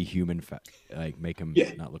or like make him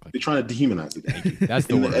not look like. They're trying to dehumanize it. That's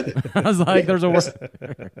the word. I was like, there's a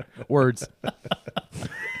word. Words.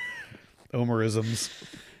 Omerisms.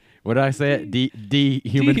 What did I say?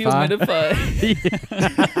 Dehumidify.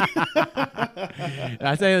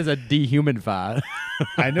 I say it's a dehumidify.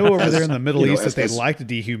 I know over there in the Middle East that they like to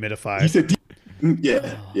dehumidify. You said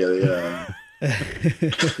yeah.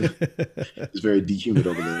 It's very dehumid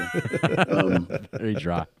over there. Very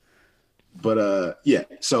dry. But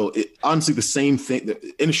so honestly, the same thing.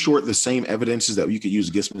 In short, the same evidences that you could use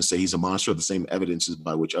against him to say he's a monster are the same evidences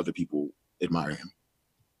by which other people admire him.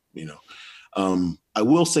 I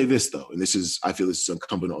will say this though, and I feel this is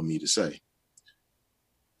incumbent on me to say.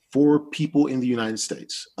 For people in the United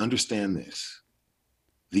States, understand this.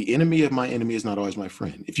 The enemy of my enemy is not always my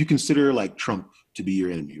friend. If you consider like Trump to be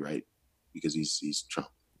your enemy, right? Because he's Trump.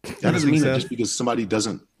 That doesn't mean that just because somebody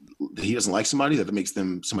doesn't like somebody, that makes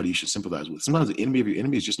them somebody you should sympathize with. Sometimes the enemy of your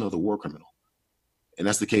enemy is just another war criminal. And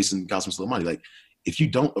that's the case in Qasem Soleimani. Like, if you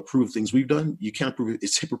don't approve of things we've done, you can't prove it.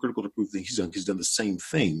 It's hypocritical to prove things he's done because he's done the same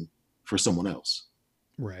thing for someone else.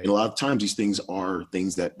 Right. And a lot of times these things are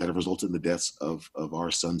things that have resulted in the deaths of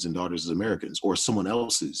our sons and daughters as Americans or someone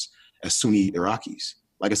else's as Sunni Iraqis.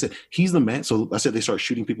 Like I said, he's the man. So I said they start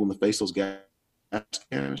shooting people in the face, those gas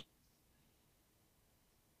cannons.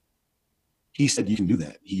 He said you can do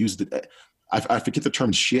that. He used it. I forget the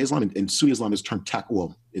term Shia Islam and Sunni Islam is term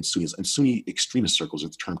in Sunni extremist circles,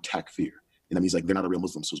 it's the term takfir. And that means like they're not a real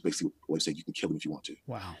Muslim. So it's basically what they say, you can kill them if you want to.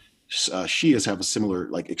 Wow. Shias have a similar,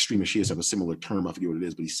 like extremist Shias have a similar term. I forget what it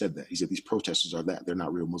is, but he said that. He said these protesters are that. They're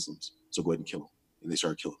not real Muslims. So go ahead and kill them. And they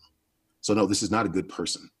started killing them. So no, this is not a good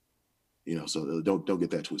person. So don't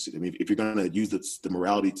get that twisted. I mean, if you're going to use the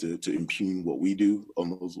morality to impugn what we do on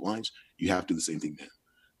those lines, you have to do the same thing to him.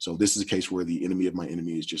 So this is a case where the enemy of my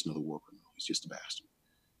enemy is just another war criminal. He's just a bastard.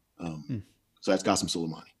 So that's Qasem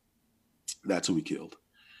Soleimani. That's who we killed.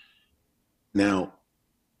 Now,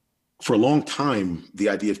 for a long time, the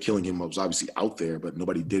idea of killing him was obviously out there, but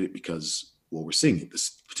nobody did it because, well, we're seeing it,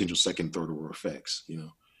 this potential second, third order effects,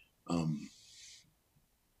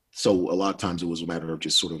 So a lot of times it was a matter of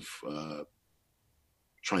just sort of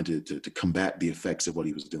trying to combat the effects of what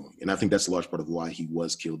he was doing. And I think that's a large part of why he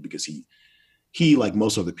was killed, because he, like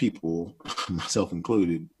most other people, myself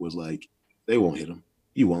included, was like, they won't hit him.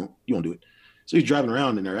 You won't do it. So he's driving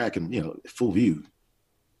around in Iraq and, full view.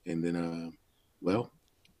 And then,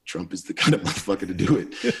 Trump is the kind of motherfucker to do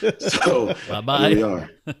it. So bye-bye. Here we are.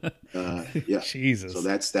 Yeah. Jesus. So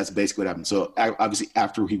that's basically what happened. So obviously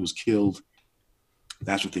after he was killed,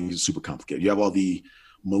 that's where things are super complicated. You have all the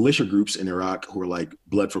militia groups in Iraq who are like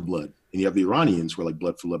blood for blood. And you have the Iranians who are like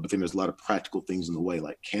blood for blood. But then there's a lot of practical things in the way.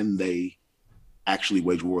 Like, can they actually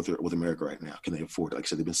wage war with America right now? Can they afford it? Like I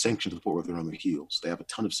said, they've been sanctioned to the point where they're on their heels. They have a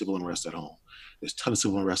ton of civil unrest at home. There's a ton of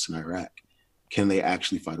civil unrest in Iraq. Can they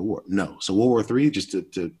actually fight a war? No. So World War III, just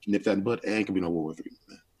to nip that in the bud, ain't gonna be no World War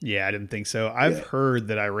III. Yeah, I didn't think so. I've heard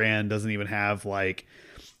that Iran doesn't even have like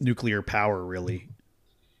nuclear power, really.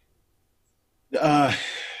 I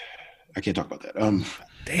can't talk about that.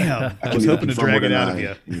 Damn, I was hoping to drag it out of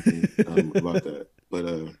you about that, but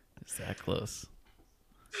is that close?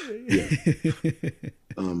 Yeah.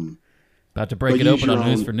 About to break it open on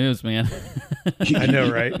News for News, man. I know,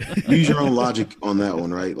 right? Use your own logic on that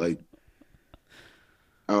one, right? Like,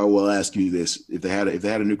 I will ask you this: if they had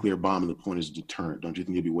a nuclear bomb and the point is deterrent, don't you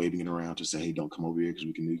think they'd be waving it around to say, "Hey, don't come over here because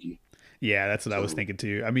we can nuke you"? Yeah, that's what I was thinking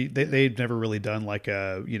too. I mean, they've never really done like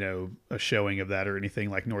a showing of that or anything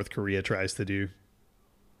like North Korea tries to do.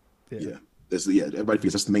 Yeah. Everybody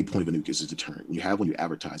feels that's the main point of a nuke is a deterrent. When you have one, you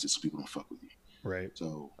advertise it so people don't fuck with you. Right.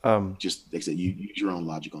 So just like I said, you use your own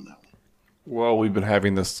logic on that one. Well, we've been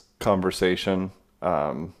having this conversation.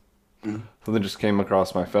 Something just came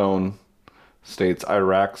across my phone. States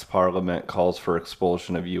Iraq's parliament calls for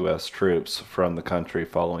expulsion of U.S. troops from the country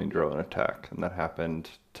following drone attack, and that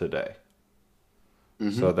happened today.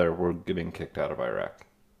 So we're getting kicked out of Iraq.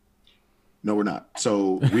 No, we're not.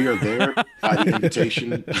 So we are there by the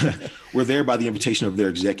invitation. We're there by the invitation of their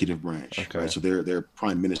executive branch. Okay. Right? So their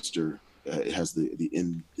prime minister has the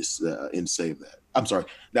end say of that. I'm sorry,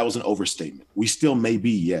 that was an overstatement. We still may be,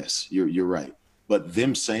 yes, you're right. But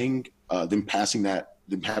them saying, them passing that,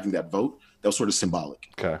 them having that vote, that was sort of symbolic.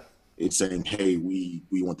 Okay. It's saying, hey, we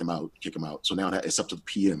want them out, kick them out. So now it's up to the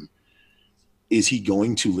PM. Is he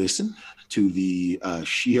going to listen to the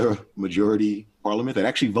Shia majority parliament that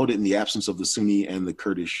actually voted in the absence of the Sunni and the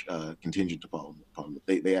Kurdish contingent of parliament?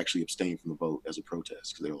 They actually abstained from the vote as a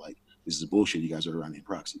protest because they were like, this is bullshit. You guys are Iranian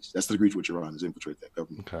proxies. That's the degree to which Iran has infiltrated that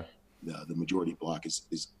government. Okay. The majority bloc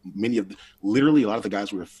is many of literally a lot of the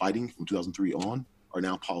guys we were fighting from 2003 on are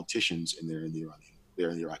now politicians and they're in the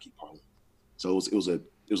Iraqi parliament. So it was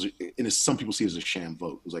and some people see it as a sham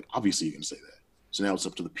vote. It was like, obviously you're going to say that. So now it's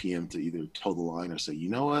up to the PM to either toe the line or say, you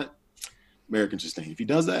know what, Americans sustain. If he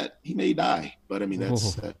does that, he may die. But I mean,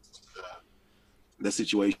 that's that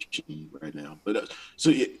situation right now. But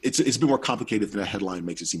so it's been more complicated than that headline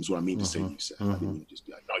makes it seem. Is what I mean to say. You said. I didn't mean to just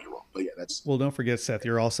be like, no, you're wrong. But yeah, that's. Well, don't forget, Seth.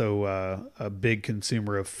 You're also a big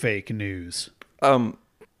consumer of fake news. I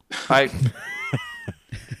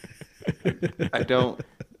don't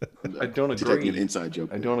agree. An inside joke.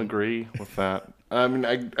 I don't agree with that. I mean,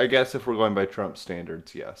 I guess if we're going by Trump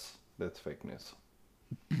standards, yes, that's fake news.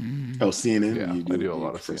 Oh, CNN? Yeah, I do a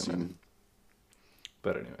lot of CNN.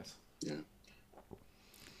 But anyways. Yeah.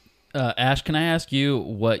 Ash, can I ask you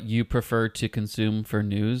what you prefer to consume for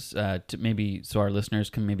news? To maybe so our listeners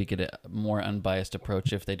can maybe get a more unbiased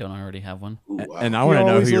approach if they don't already have one. Ooh, wow. And I want to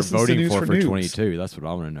know who you're voting for 22. That's what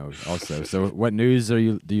I want to know also. So what news do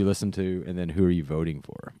you listen to, and then who are you voting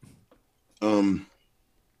for?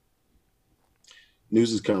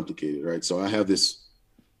 News is complicated, right? So I have this,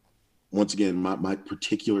 once again, my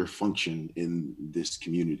particular function in this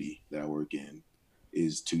community that I work in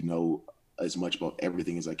is to know as much about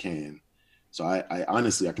everything as I can. So I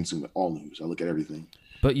honestly, I consume all news. I look at everything.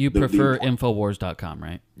 But you prefer Infowars.com,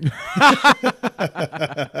 right?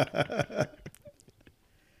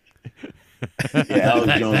 Yeah,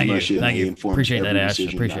 Alex Jones, my shit. Thank you. Appreciate that, Ash.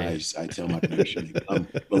 Appreciate it. I tell my commission. But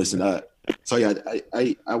listen, so yeah,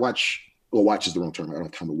 I watch. Well, watch is the wrong term. I don't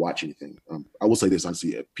have time to watch anything. I will say this,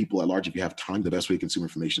 honestly, people at large, if you have time, the best way to consume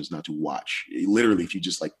information is not to watch. Literally, if you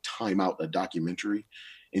just like time out a documentary,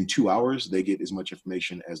 in 2 hours, they get as much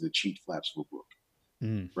information as the cheat flaps of a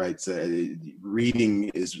book. Right? So reading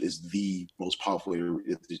is the most powerful way.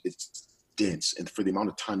 It's dense. And for the amount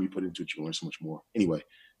of time you put into it, you learn so much more. Anyway,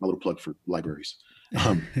 my little plug for libraries.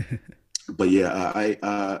 But yeah,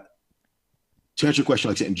 to answer your question,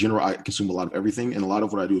 like I said, in general, I consume a lot of everything. And a lot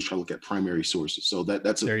of what I do is try to look at primary sources. So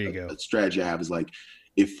that's a strategy I have is like,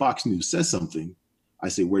 if Fox News says something, I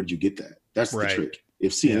say, where did you get that? That's the trick.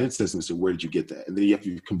 If CNN says something, I say, where did you get that? And then you have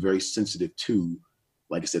to become very sensitive to,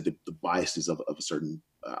 like I said, the biases of a certain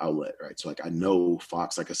outlet, right? So like I know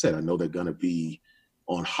Fox, like I said, I know they're going to be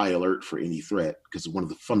on high alert for any threat because one of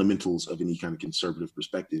the fundamentals of any kind of conservative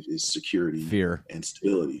perspective is security, fear, and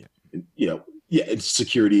stability. And, and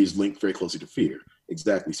security is linked very closely to fear.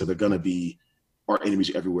 Exactly. So they're going to be our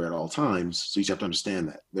enemies everywhere at all times. So you just have to understand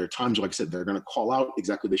that. There are times, like I said, they're going to call out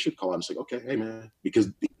exactly what they should call out and say, okay, hey, man,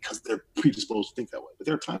 because they're predisposed to think that way. But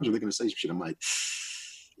there are times where they're going to say some shit. I'm like,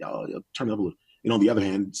 y'all turn it up a little. On the other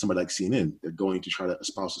hand, somebody like CNN, they're going to try to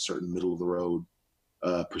espouse a certain middle of the road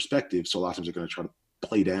perspective. So a lot of times they're going to try to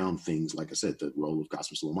play down things, like I said, the role of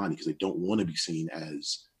Qasem Soleimani, because they don't want to be seen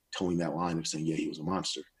as towing that line of saying, yeah, he was a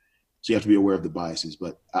monster. So you have to be aware of the biases.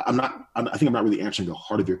 But I think I'm not really answering the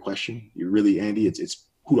heart of your question. You're really, Andy, it's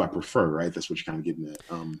who do I prefer, right? That's what you're kind of getting at.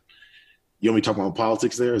 You want me to talk about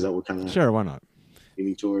politics there? Is that what kind of... Sure, why not?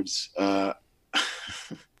 Leaning towards...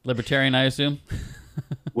 Libertarian, I assume?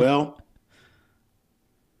 Well,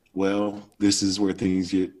 this is where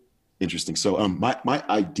things get interesting. So my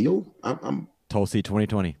ideal... I'm Tulsi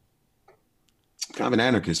 2020. Kind of an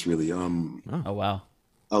anarchist, really. Oh, wow.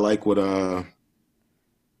 I like what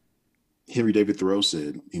Henry David Thoreau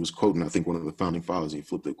said. He was quoting, I think, one of the founding fathers. He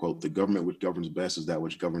flipped it, quote, "The government which governs best is that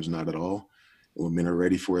which governs not at all. And when men are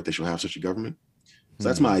ready for it, they shall have such a government." So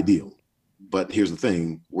that's my ideal. But here's the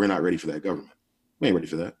thing. We're not ready for that government. We ain't ready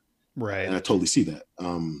for that. Right. And I totally see that.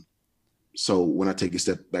 So when I take a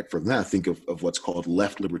step back from that, I think of what's called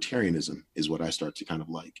left libertarianism is what I start to kind of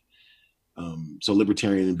like. So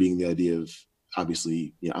libertarian being the idea of,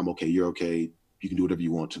 obviously, I'm okay, you're okay. You can do whatever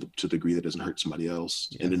you want to the degree that doesn't hurt somebody else.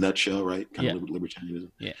 Yes. In a nutshell, right? Kind of libertarianism.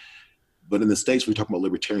 Yeah. But in the States, we talk about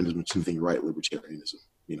libertarianism, we tend to think right libertarianism.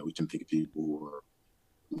 We tend to think of people who are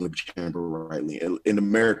libertarian but right leaning. In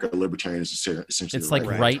America, libertarian is essentially it's like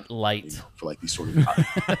right light for like these sort of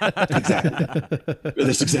exactly.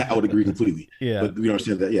 That's exactly. I would agree completely. Yeah, but we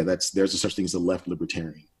understand that. Yeah, there's a such thing as a left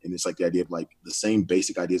libertarian, and it's like the idea of like the same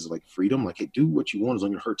basic ideas of like freedom, like hey, do what you want as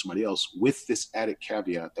long as it hurts somebody else. With this added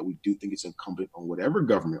caveat that we do think it's incumbent on whatever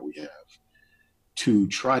government we have to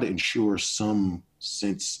try to ensure some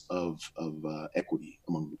sense of equity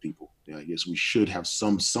among the people. I guess we should have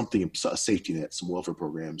something, a safety net, some welfare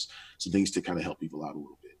programs, some things to kind of help people out a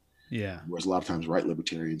little bit. Yeah. Whereas a lot of times right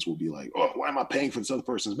libertarians will be like, oh, why am I paying for this other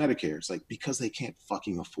person's Medicare? It's like, because they can't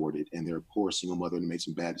fucking afford it and they're a poor single mother and made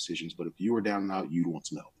some bad decisions. But if you were down and out, you'd want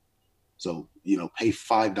some help. So, pay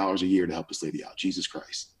 $5 a year to help this lady out. Jesus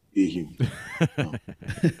Christ. Be a human.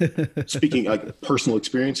 Speaking like personal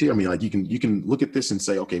experience here, I mean, like you can look at this and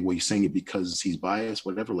say, okay, well, you're saying it because he's biased,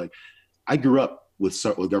 whatever. Like, I grew up with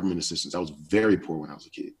government assistance. I was very poor when I was a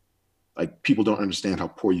kid. Like, people don't understand how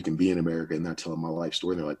poor you can be in America and not telling my life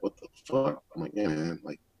story. And they're like, what the fuck? I'm like, yeah, man.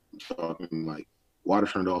 Like, I'm talking like water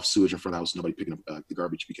turned off, sewage in front of the house, nobody picking up the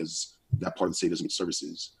garbage because that part of the state doesn't get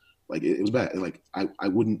services. Like, it was bad. And like, I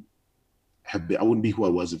wouldn't be who I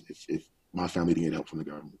was if my family didn't get help from the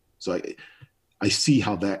government. So I see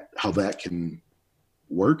how that can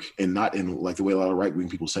work, and not in like the way a lot of right-wing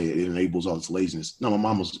people say it enables all this laziness. No, my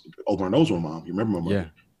mom was over our nose with my mom. You remember my mom? Yeah.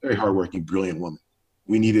 Very hardworking, brilliant woman.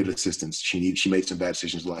 We needed assistance. She made some bad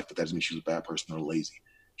decisions in life, but that doesn't mean she was a bad person or lazy.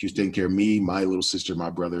 She was taking care of me, my little sister,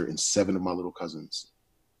 my brother, and 7 of my little cousins,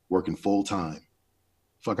 working full time.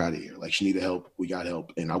 Fuck out of here. Like, she needed help. We got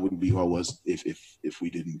help. And I wouldn't be who I was if we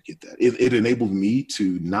didn't get that. It enabled me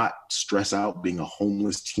to not stress out being a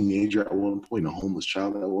homeless teenager at one point, a homeless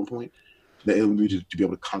child at one point. That enabled me to be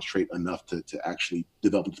able to concentrate enough to actually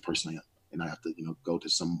develop into the person I am. And I have to, go to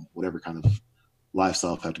some whatever kind of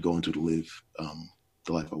lifestyle I have to go into to live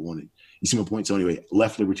the life I wanted. You see my point? So anyway,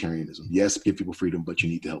 left libertarianism. Yes, give people freedom, but you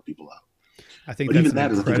need to help people out. I think that's an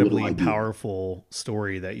incredibly powerful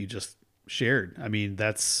story that you just shared. I mean,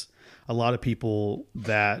 that's a lot of people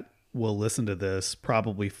that will listen to this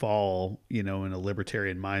probably fall, in a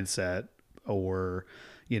libertarian mindset, or,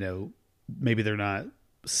 maybe they're not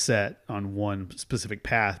set on one specific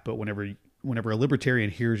path, but whenever a libertarian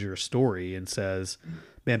hears your story and says,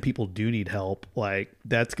 man, people do need help, like,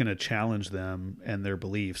 that's going to challenge them and their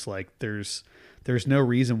beliefs. Like, there's no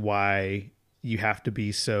reason why you have to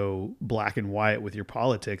be so black and white with your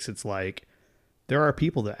politics. It's like, there are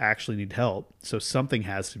people that actually need help, so something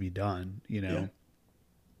has to be done, Yeah.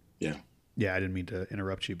 I didn't mean to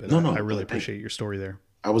interrupt you, but I really appreciate your story there.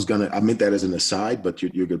 I meant that as an aside, but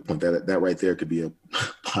you're a good point. That right there could be a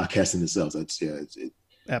podcast in itself. It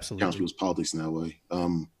absolutely counts people's politics in that way.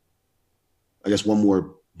 I guess one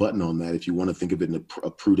more button on that, if you want to think of it in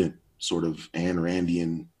a prudent sort of Ayn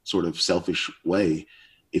Randian sort of selfish way,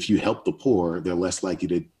 if you help the poor, they're less likely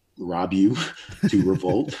to rob you, to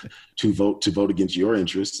revolt, to vote against your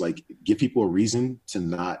interests. Like, give people a reason to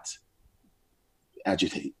not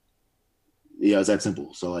agitate. Yeah, it's that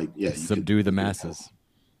simple. So like, yeah, subdue the masses.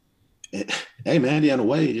 Hey man, in a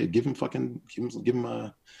way, give them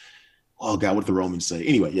oh God, what did the Romans say?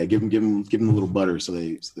 Anyway, yeah, give them a little butter so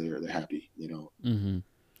they're happy, Mm-hmm.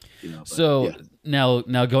 But, so now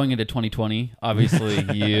going into 2020, obviously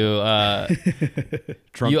you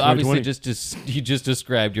obviously just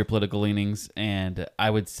described your political leanings, and I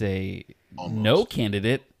would say almost no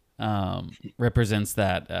candidate represents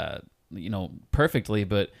that perfectly,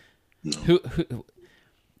 but no. Who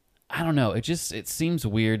I don't know. It seems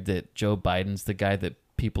weird that Joe Biden's the guy that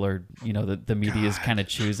people are, the media is kind of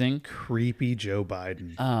choosing. Creepy Joe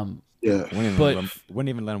Biden. Yeah, wouldn't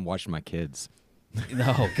even let him watch my kids.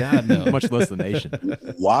 No, God, no. Much less the nation.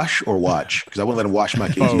 Wash or watch? Because I wouldn't let him wash my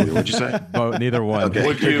kids either. What'd you say? Neither one. Okay.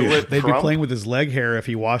 Would you let They'd be Trump? playing with his leg hair if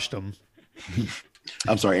he washed them.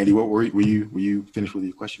 I'm sorry, Andy. What were you finished with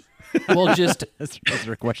your question? Well, just Is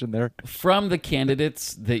there a question there? from the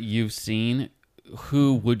candidates that you've seen,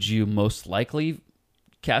 who would you most likely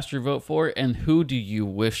cast your vote for, and who do you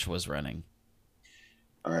wish was running?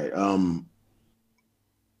 All right.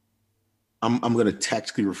 I'm going to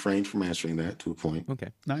tactically refrain from answering that to a point.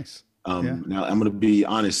 Okay. Nice. Now I'm going to be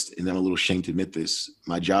honest, and I'm a little ashamed to admit this.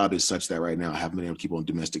 My job is such that right now I haven't been able to keep on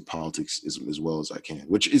domestic politics as well as I can,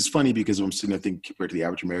 which is funny because I'm sitting there thinking compared to the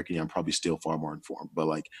average American, I'm probably still far more informed, but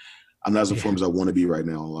like I'm not as informed as I want to be right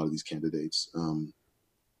now on a lot of these candidates.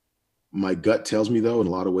 My gut tells me though, in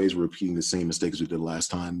a lot of ways, we're repeating the same mistakes we did last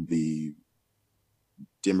time. The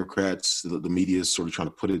Democrats, the media is sort of trying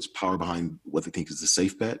to put its power behind what they think is the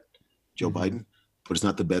safe bet, Joe Biden, but it's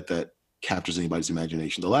not the bet that captures anybody's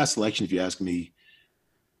imagination. The last election, if you ask me,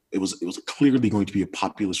 it was clearly going to be a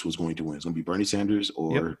populist who was going to win. It's going to be Bernie Sanders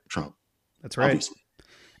or Trump. That's right. Obviously.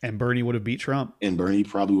 And Bernie would have beat Trump. And Bernie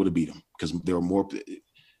probably would have beat him because there were more.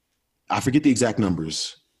 I forget the exact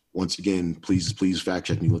numbers. Once again, please fact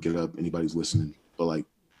check me, look it up. Anybody's listening, but like,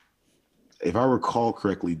 if I recall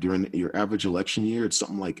correctly, during your average election year, it's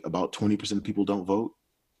something like about 20% of people don't vote.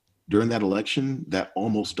 During that election, that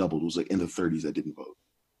almost doubled. It was like in the 30s that didn't vote.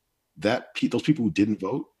 Those people who didn't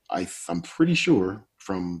vote, I'm pretty sure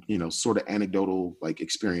from sort of anecdotal like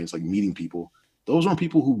experience, like meeting people, those aren't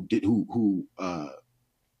people who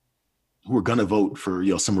were gonna vote for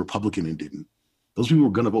some Republican and didn't. Those people were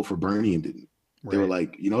gonna vote for Bernie and didn't. Right. They were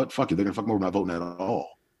like, you know what, fuck it, they're gonna fuck more by not voting at all.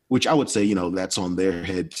 Which I would say, that's on their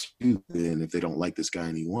head too. Then if they don't like this guy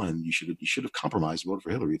and he won, you should have compromised and voted for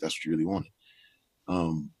Hillary if that's what you really wanted.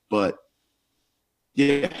 But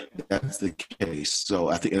yeah, that's the case. So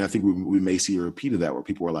I think we may see a repeat of that where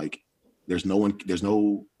people are like, there's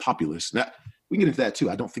no populist. Now, we can get into that too.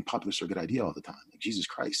 I don't think populists are a good idea all the time. Like, Jesus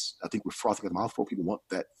Christ. I think we're frothing at the mouth for people want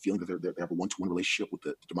that feeling that they have a one-to-one relationship with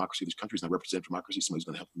the democracy of these countries, and representative democracy. Somebody's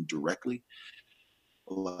going to help them directly.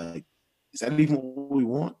 Like, is that even what we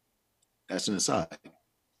want? That's an aside.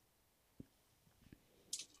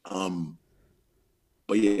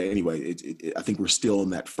 But yeah, anyway, I think we're still in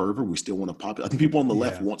that fervor. We still want to I think people on the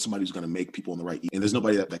left want somebody who's going to make people on the right. And there's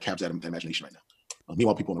nobody that caps that imagination right now.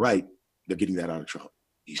 Meanwhile, people on the right, they're getting that out of Trump.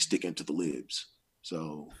 He's sticking to the libs.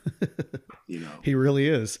 So, He really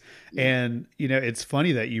is. Yeah. And, it's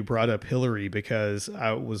funny that you brought up Hillary because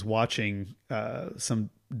I was watching some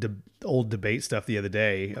old debate stuff the other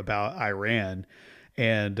day about Iran,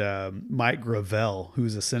 and Mike Gravel,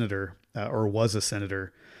 who's a senator or was a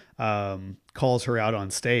senator, calls her out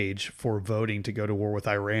on stage for voting to go to war with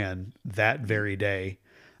Iran that very day.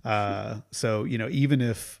 So, even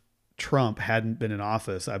if Trump hadn't been in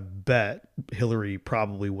office, I bet Hillary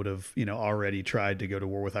probably would have, already tried to go to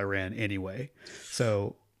war with Iran anyway.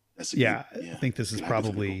 So I think this is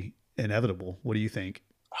probably inevitable. What do you think?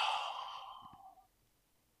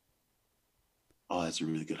 Oh, that's a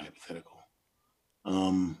really good hypothetical.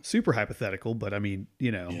 Super hypothetical, but I mean,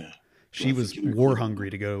 she was war hungry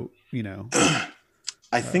to go,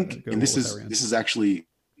 I think, and this is actually,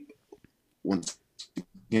 once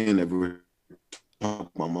again, everywhere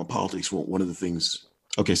talk about my politics. One of the things,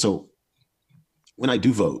 okay, so when I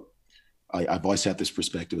do vote, I've always had this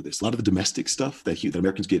perspective of this. A lot of the domestic stuff that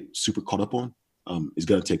Americans get super caught up on is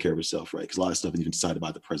going to take care of itself, right? Because a lot of stuff isn't even decided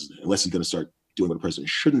by the president, unless he's going to start doing what the president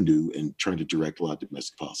shouldn't do and trying to direct a lot of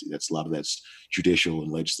domestic policy. A lot of that's judicial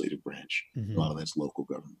and legislative branch. Mm-hmm. A lot of that's local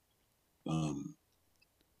government.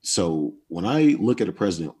 So when I look at a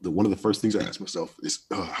president, one of the first things I ask myself is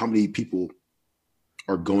how many people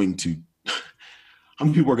are going to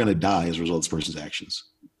die as a result of this person's actions?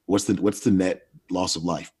 What's the net loss of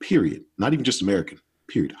life? Period. Not even just American.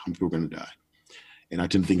 Period. How many people are going to die? And I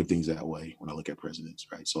tend to think of things that way when I look at presidents,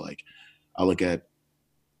 right? So like, I look at,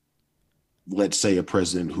 let's say, a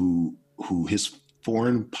president who his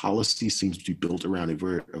foreign policy seems to be built around a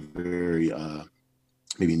very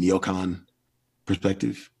maybe neocon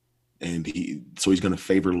perspective, and he's going to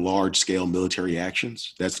favor large scale military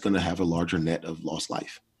actions. That's going to have a larger net of lost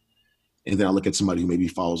life. And then I look at somebody who maybe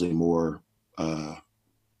follows a more,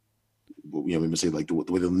 maybe say like the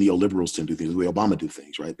way the neoliberals tend to do things, the way Obama do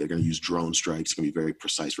things, right? They're going to use drone strikes. It's going to be very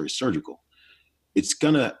precise, very surgical. It's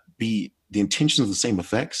going to be the intentions of the same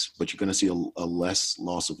effects, but you're going to see a less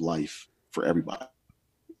loss of life for everybody,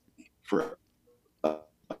 for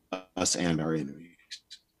us and our enemies.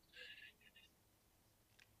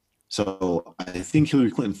 So I think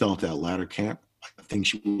Hillary Clinton fell into that latter camp. I think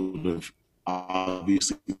she would have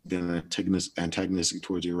obviously been antagonistic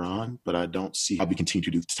towards Iran, but I don't see how we continue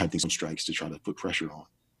to do this type of things on strikes to try to put pressure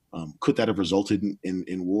on. Could that have resulted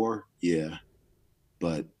in war? Yeah,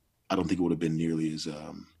 but I don't think it would have been nearly as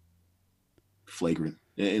flagrant.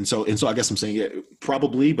 And so I guess I'm saying, yeah,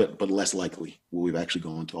 probably, but less likely will we've actually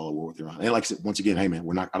gone to all a war with Iran. And like I said, once again, hey man,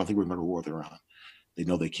 I don't think we're going to war with Iran. They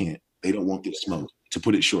know they can't. They don't want this smoke. To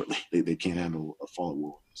put it shortly, they can't handle a fall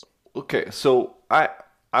war with this. Okay, so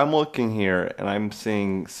I'm looking here and I'm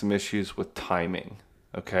seeing some issues with timing.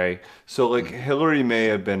 Okay, so like Hillary may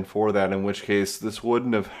have been for that, in which case this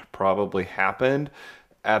wouldn't have probably happened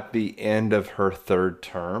at the end of her third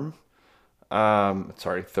term.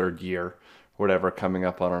 Third year, whatever, coming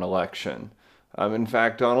up on an election. In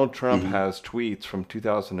fact, Donald Trump has tweets from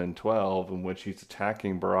 2012 in which he's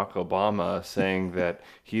attacking Barack Obama, saying that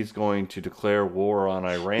he's going to declare war on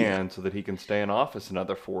Iran so that he can stay in office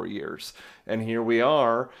another 4 years. And here we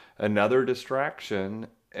are, another distraction.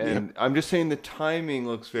 And I'm just saying the timing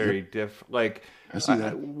looks very different. Like, I see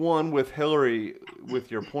that. One, with Hillary,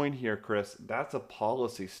 with your point here, Chris, that's a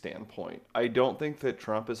policy standpoint. I don't think that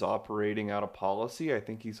Trump is operating out of policy. I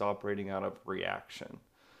think he's operating out of reaction.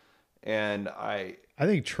 And I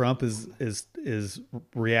think Trump is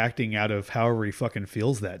reacting out of however he fucking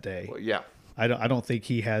feels that day. Well, yeah. I don't think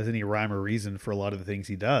he has any rhyme or reason for a lot of the things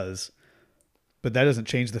he does. But that doesn't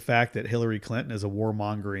change the fact that Hillary Clinton is a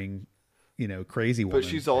warmongering, crazy woman. But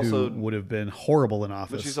she's also who would have been horrible in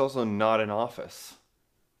office. But she's also not in office.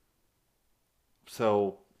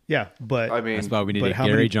 So yeah, but I mean, that's why we need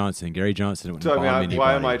Gary Johnson. Gary Johnson. So I mean,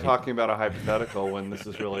 why am I talking about a hypothetical when this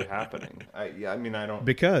is really happening? I don't.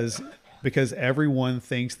 Because everyone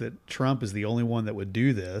thinks that Trump is the only one that would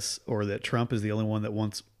do this, or that Trump is the only one that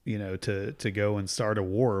wants to go and start a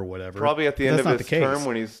war or whatever. Probably at the end of his term,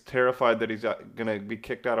 when he's terrified that he's going to be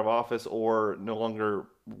kicked out of office or no longer.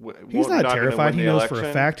 He's not terrified. He knows for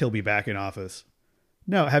a fact he'll be back in office.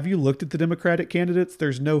 No, have you looked at the Democratic candidates?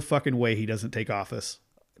 There's no fucking way he doesn't take office.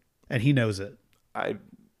 And he knows it.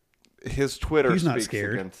 His Twitter he's not speaks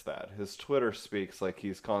scared. Against that. His Twitter speaks like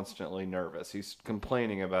he's constantly nervous. He's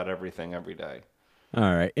complaining about everything every day.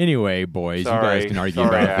 All right. Anyway, boys, you guys can argue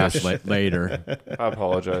about Ash. this later. I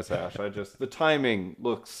apologize, Ash. The timing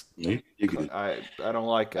looks. I don't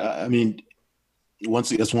like it. I mean, that's one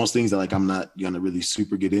of those things that like I'm not gonna really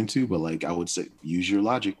super get into, but like I would say, use your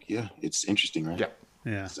logic. Yeah, it's interesting, right?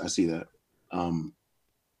 Yeah. I see that.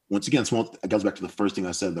 Once again, it goes back to the first thing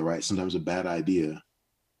I said, though, right? Sometimes a bad idea,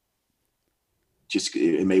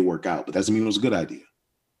 it may work out, but that doesn't mean it was a good idea.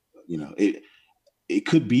 It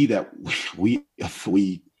could be that if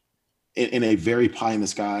we in a very pie in the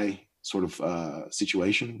sky sort of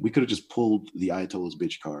situation, we could have just pulled the Ayatollah's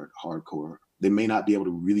bitch card hardcore. They may not be able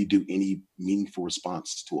to really do any meaningful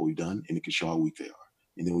response to what we've done, and it could show how weak they are.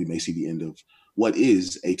 And then we may see the end of what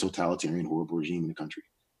is a totalitarian, horrible regime in the country.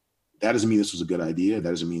 That doesn't mean this was a good idea. That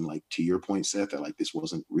doesn't mean, like, to your point, Seth, that like this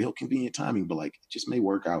wasn't real convenient timing, but like it just may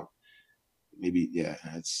work out. Maybe, yeah,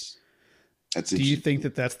 that's Do you think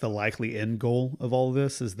that that's the likely end goal of all of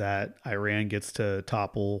this, is that Iran gets to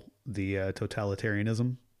topple the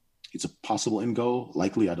totalitarianism? It's a possible end goal.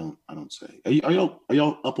 Likely, I don't say. Are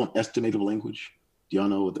y'all up on estimative language? Do y'all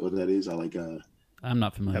know what that is? I'm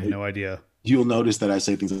not familiar. I have no idea. You'll notice that I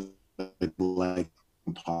say things like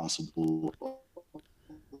impossible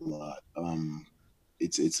a lot.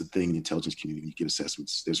 It's a thing in the intelligence community. You get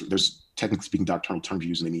assessments. There's technically speaking doctrinal terms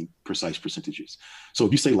used, and they mean precise percentages. So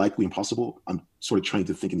if you say likely impossible, I'm sort of trained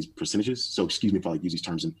to think in these percentages. So excuse me if I use these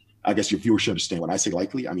terms, and I guess your viewers should understand when I say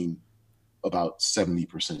likely, I mean about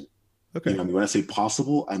 70%. Okay. I mean, when I say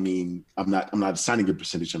possible, I mean I'm not assigning a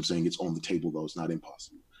percentage. I'm saying it's on the table, though. It's not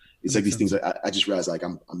impossible. It's like these things. I just realized, like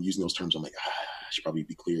I'm using those terms. I'm like, I should probably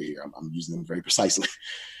be clear here. I'm using them very precisely.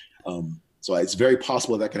 So it's very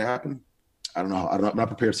possible that could happen. I don't know. I'm not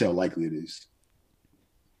prepared to say how likely it is.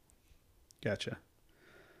 Gotcha.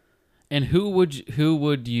 And who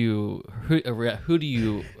do you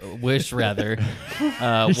wish rather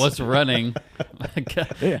was running?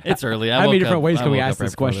 It's early. How many different ways can we ask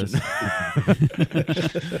this question?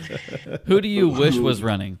 Who do you wish was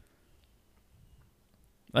running?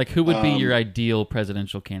 Like, who would be your ideal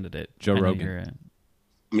presidential candidate? Joe Rogan.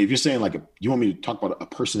 I mean, if you're saying like you want me to talk about a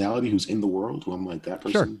personality who's in the world, who I'm like that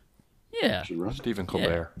person. Sure. Yeah. Stephen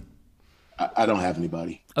Colbert. Yeah. I don't have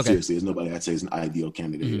anybody. Okay. Seriously, there's nobody I'd say is an ideal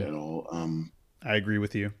candidate at all. I agree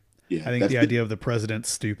with you. Yeah, I think the idea of the president's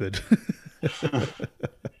stupid.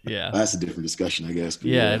 Yeah. That's a different discussion, I guess. But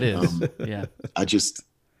yeah, it is. Yeah.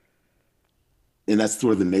 And that's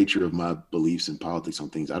sort of the nature of my beliefs in politics on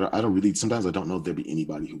things. I don't really, sometimes I don't know if there'd be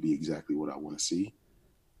anybody who'd be exactly what I want to see.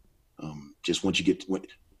 Just once you get,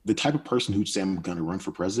 the type of person who'd say I'm going to run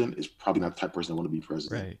for president is probably not the type of person I want to be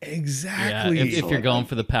president. Right. Exactly. Yeah, if So, you're going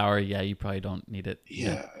for the power, yeah, you probably don't need it.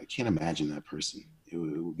 Yeah, I can't imagine that person. It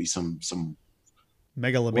would be some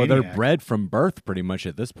megalomaniac. Well, they're bred from birth pretty much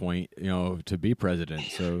at this point, to be president.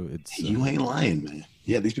 So it's you ain't lying, man.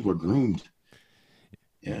 Yeah, these people are groomed.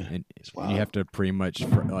 Yeah, and it's wild. you have to pretty much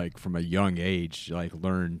from a young age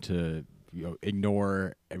learn to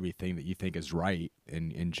ignore everything that you think is right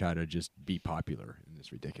and try to just be popular. And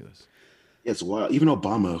it's ridiculous. Yeah, it's wild. Even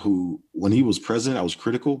Obama, who when he was president, I was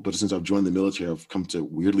critical, but since I've joined the military, I've come to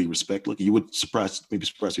weirdly respect. Like you would maybe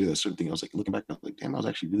surprised to hear that certain thing. I was like looking back, I was like, damn, I was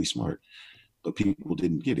actually really smart, but people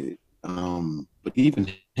didn't get it. But even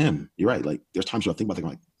him, you're right. Like there's times where I think about it, I'm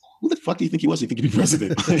like, who the fuck do you think he was? You think he'd be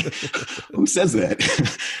president? Who says that?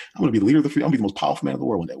 I'm going to be the leader of the free. I'm going to be the most powerful man in the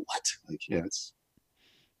world one day. What? Like, yeah, it's.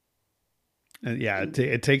 And yeah,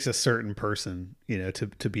 it takes a certain person,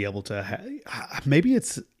 to be able to. Maybe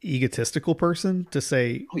it's egotistical person to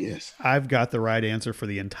say, "Oh yes, I've got the right answer for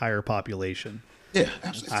the entire population." Yeah,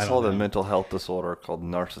 absolutely. It's called a mental health disorder called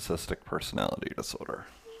narcissistic personality disorder.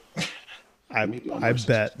 I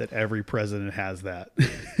bet that every president has that.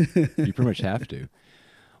 You pretty much have to.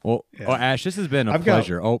 Well, Ash, this has been a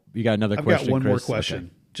pleasure. You got another question? I've got one more Chris? question.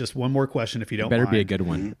 Okay. Just one more question, if you don't better mind. Be a good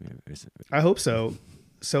one. I hope so.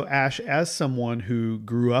 So, Ash, as someone who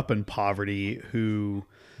grew up in poverty, who,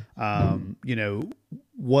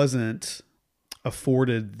 wasn't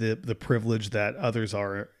afforded the privilege that others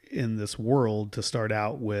are in this world to start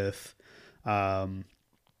out with, more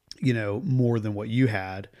than what you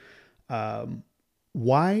had,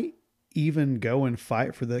 why even go and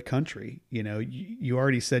fight for the country? You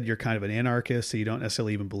already said you're kind of an anarchist, so you don't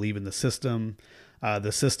necessarily even believe in the system.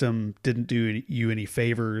 The system didn't do you any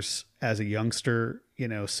favors as a youngster,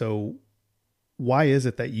 so why is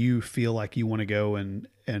it that you feel like you want to go and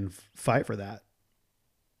fight for that?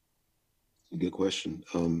 Good question.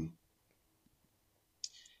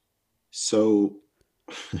 So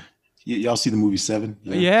y'all see the movie Seven?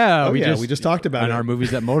 Yeah, we just talked about it. Our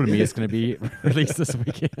movies that molded me is going to be released this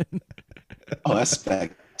weekend. Oh, that's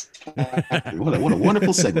spectacular! What a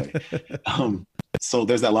wonderful segue. So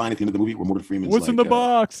there's that line at the end of the movie where Morgan Freeman's "What's in the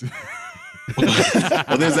box?"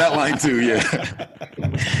 Well, there's that line too. Yeah.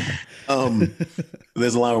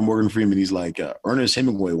 There's a line where Morgan Freeman, he's like, Ernest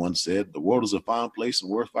Hemingway once said, "The world is a fine place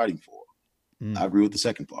and worth fighting for." I agree with the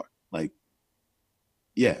second part. Like,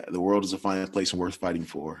 yeah, the world is a fine place and worth fighting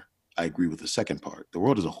for. I agree with the second part. The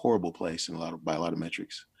world is a horrible place by a lot of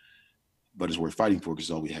metrics, but it's worth fighting for because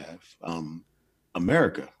it's all we have.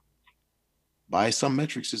 America, by some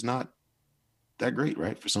metrics, is not that great,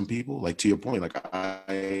 right? For some people, like to your point, like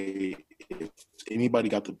if anybody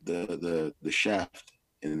got the shaft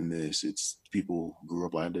in this, it's people who grew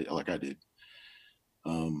up like I did.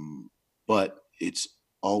 But it's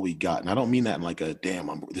all we got, and I don't mean that in like a damn.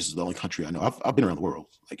 This is the only country I know. I've been around the world.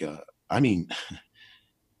 Like, I mean,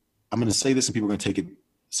 I'm going to say this, and people are going to take it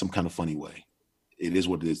some kind of funny way. It is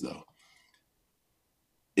what it is, though.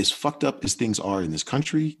 As fucked up as things are in this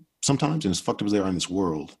country sometimes, and as fucked up as they are in this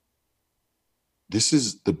world, this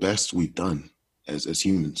is the best we've done as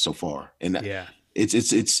humans so far. And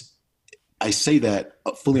it's I say that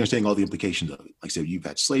fully understanding all the implications of it. Like I said, you've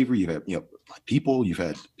had slavery, you've had people, you've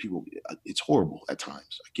had people. It's horrible at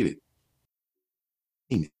times. I get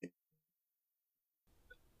it.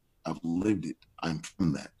 I've lived it. I'm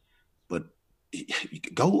from that. But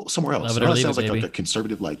go somewhere else. That sounds like a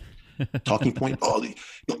conservative talking point. Oh,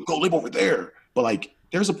 go live over there. But like,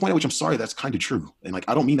 there's a point at which I'm sorry, that's kind of true. And like,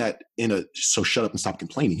 I don't mean that so shut up and stop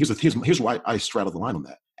complaining. Here's why I straddle the line on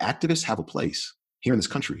that. Activists have a place here in this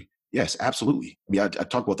country. Yes, absolutely. I mean, I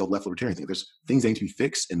talk about the left libertarian thing. There's things that need to be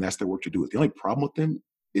fixed, and that's their work to do it. The only problem with them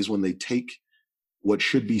is when they take what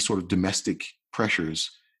should be sort of domestic pressures,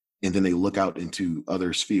 and then they look out into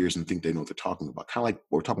other spheres and think they know what they're talking about. Kind of like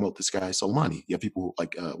what we're talking about this guy, Soleimani. You have people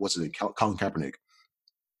like, what's his name, Colin Kaepernick,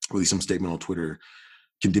 released some statement on Twitter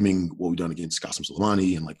condemning what we've done against Qasem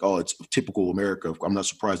Soleimani and like, oh, it's typical America. I'm not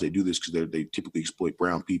surprised they do this because they typically exploit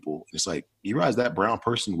brown people. And it's like, you realize that brown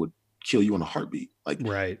person would kill you in a heartbeat. Like,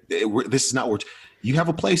 right. This is not where you have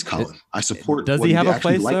a place, Colin. I support. Does he have a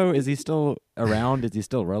place though? Is he still around? Is he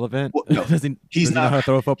still relevant? Well, no, he's not know how to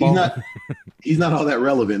throw a football. He's not all that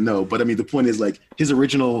relevant. No, but I mean, the point is like his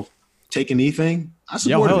original take a knee thing. I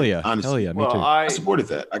supported it. Honestly. Hell yeah, me too. I supported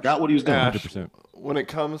that. I got what he was doing. 100%. When it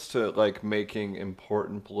comes to like making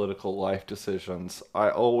important political life decisions, I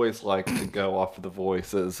always like to go off of the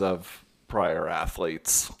voices of prior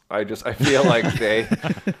athletes. I feel like they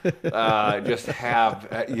just have,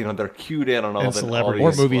 they're cued in on all the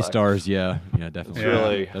or movie stars. Yeah, definitely.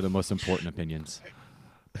 Really, they're the most important opinions.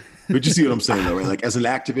 But you see what I'm saying, though, right? Like, as an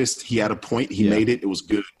activist, he had a point. He made it. It was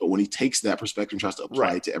good. But when he takes that perspective and tries to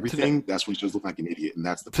apply it to everything, that's when he starts looking like an idiot. And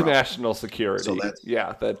that's the problem. To national security. So that's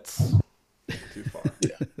too far.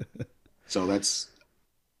 Yeah. So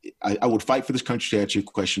I would fight for this country, to answer your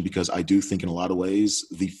question, because I do think in a lot of ways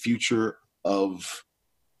the future of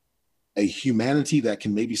a humanity that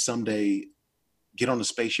can maybe someday get on a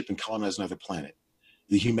spaceship and colonize another planet,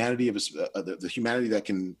 the humanity of the humanity that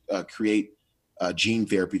can create gene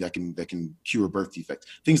therapy that can cure birth defects,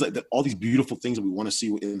 things like that, all these beautiful things that we want to see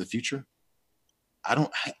in the future. I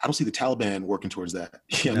don't see the Taliban working towards that.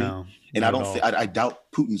 You know what I mean? And I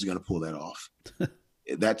doubt Putin's going to pull that off.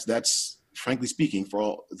 That's frankly speaking, for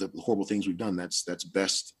all the horrible things we've done, that's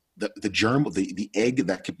best. The germ, the egg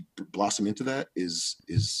that could blossom into that is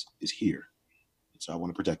here. So I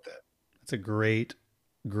want to protect that. That's a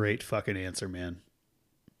great fucking answer, man.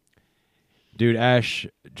 Dude, Ash,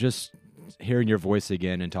 just hearing your voice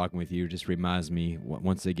again and talking with you just reminds me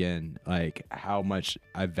once again, like, how much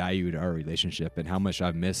I valued our relationship and how much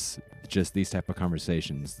I miss just these type of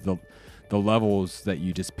conversations. The levels that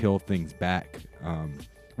you just peel things back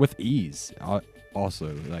with ease.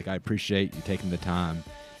 Also, like, I appreciate you taking the time,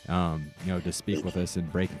 to speak with us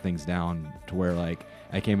and breaking things down to where, like,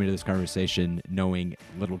 I came into this conversation knowing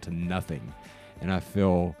little to nothing, and I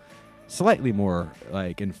feel slightly more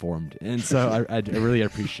like informed, and so I really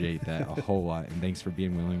appreciate that a whole lot. And thanks for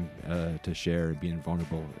being willing to share and being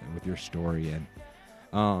vulnerable with your story.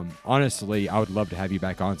 And honestly, I would love to have you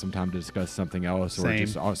back on sometime to discuss something else, or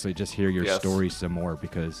just honestly just hear your story some more,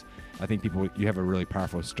 because I think you have a really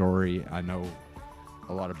powerful story. I know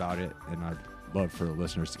a lot about it, and I'd love for the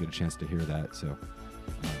listeners to get a chance to hear that. So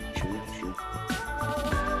Sure.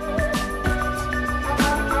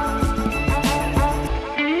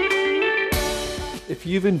 If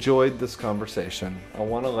you've enjoyed this conversation, I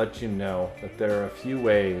want to let you know that there are a few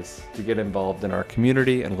ways to get involved in our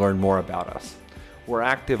community and learn more about us. We're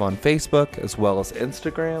active on Facebook as well as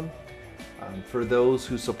Instagram. For those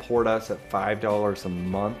who support us at $5 a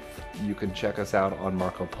month, you can check us out on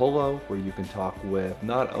Marco Polo, where you can talk with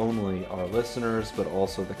not only our listeners, but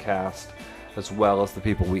also the cast, as well as the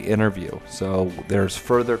people we interview. So there's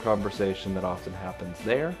further conversation that often happens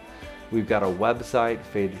there. We've got a website,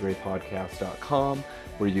 fadegraypodcast.com,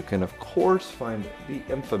 where you can, of course, find the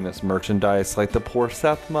infamous merchandise like the Poor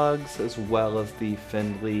Seth mugs, as well as the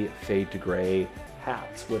Findlay Fade to Gray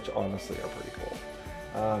hats, which honestly are pretty cool.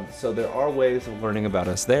 So there are ways of learning about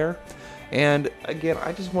us there. And again,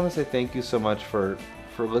 I just want to say thank you so much for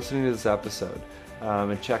listening to this episode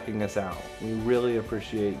and checking us out. We really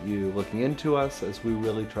appreciate you looking into us as we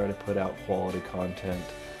really try to put out quality content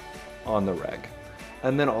on the reg.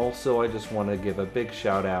 And then also, I just want to give a big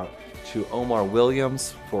shout out to Omar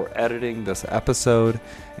Williams for editing this episode.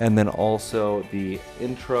 And then also the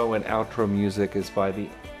intro and outro music is by the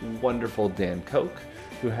wonderful Dan Koch,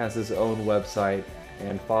 who has his own website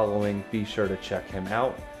and following. Be sure to check him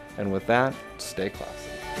out. And with that, stay classy.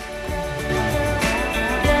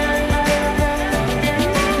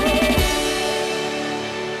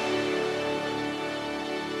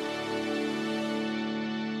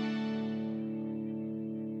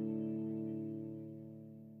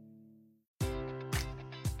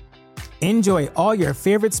 Enjoy all your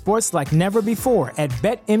favorite sports like never before at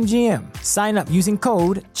BetMGM. Sign up using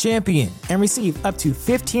code CHAMPION and receive up to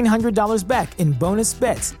 $1,500 back in bonus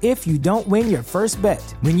bets if you don't win your first bet.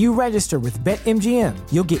 When you register with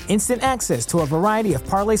BetMGM, you'll get instant access to a variety of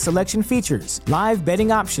parlay selection features, live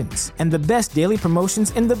betting options, and the best daily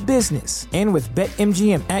promotions in the business. And with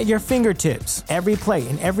BetMGM at your fingertips, every play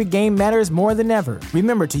and every game matters more than ever.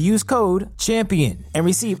 Remember to use code CHAMPION and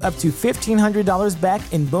receive up to $1,500 back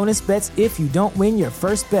in bonus bets if you don't win your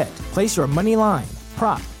first bet. Place your money line,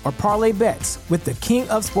 prop, or parlay bets with the king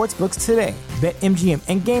of sportsbooks today. BetMGM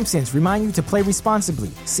and GameSense remind you to play responsibly.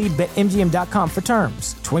 See BetMGM.com for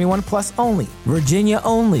terms. 21 plus only. Virginia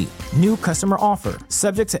only. New customer offer.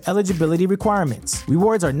 Subject to eligibility requirements.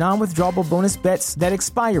 Rewards are non-withdrawable bonus bets that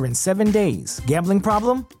expire in 7 days. Gambling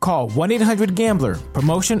problem? Call 1-800-GAMBLER.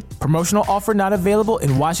 Promotional offer not available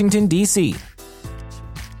in Washington, D.C.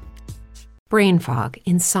 Brain fog,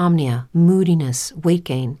 insomnia, moodiness, weight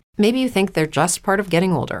gain. Maybe you think they're just part of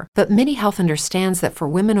getting older, but MIDI Health understands that for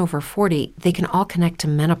women over 40, they can all connect to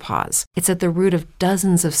menopause. It's at the root of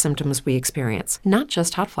dozens of symptoms we experience, not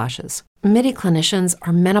just hot flashes. MIDI clinicians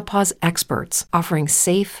are menopause experts, offering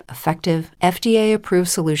safe, effective, FDA-approved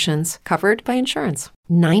solutions covered by insurance.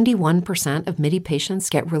 91% of MIDI patients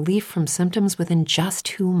get relief from symptoms within just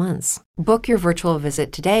 2 months. Book your virtual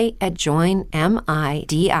visit today at joinmidi.com.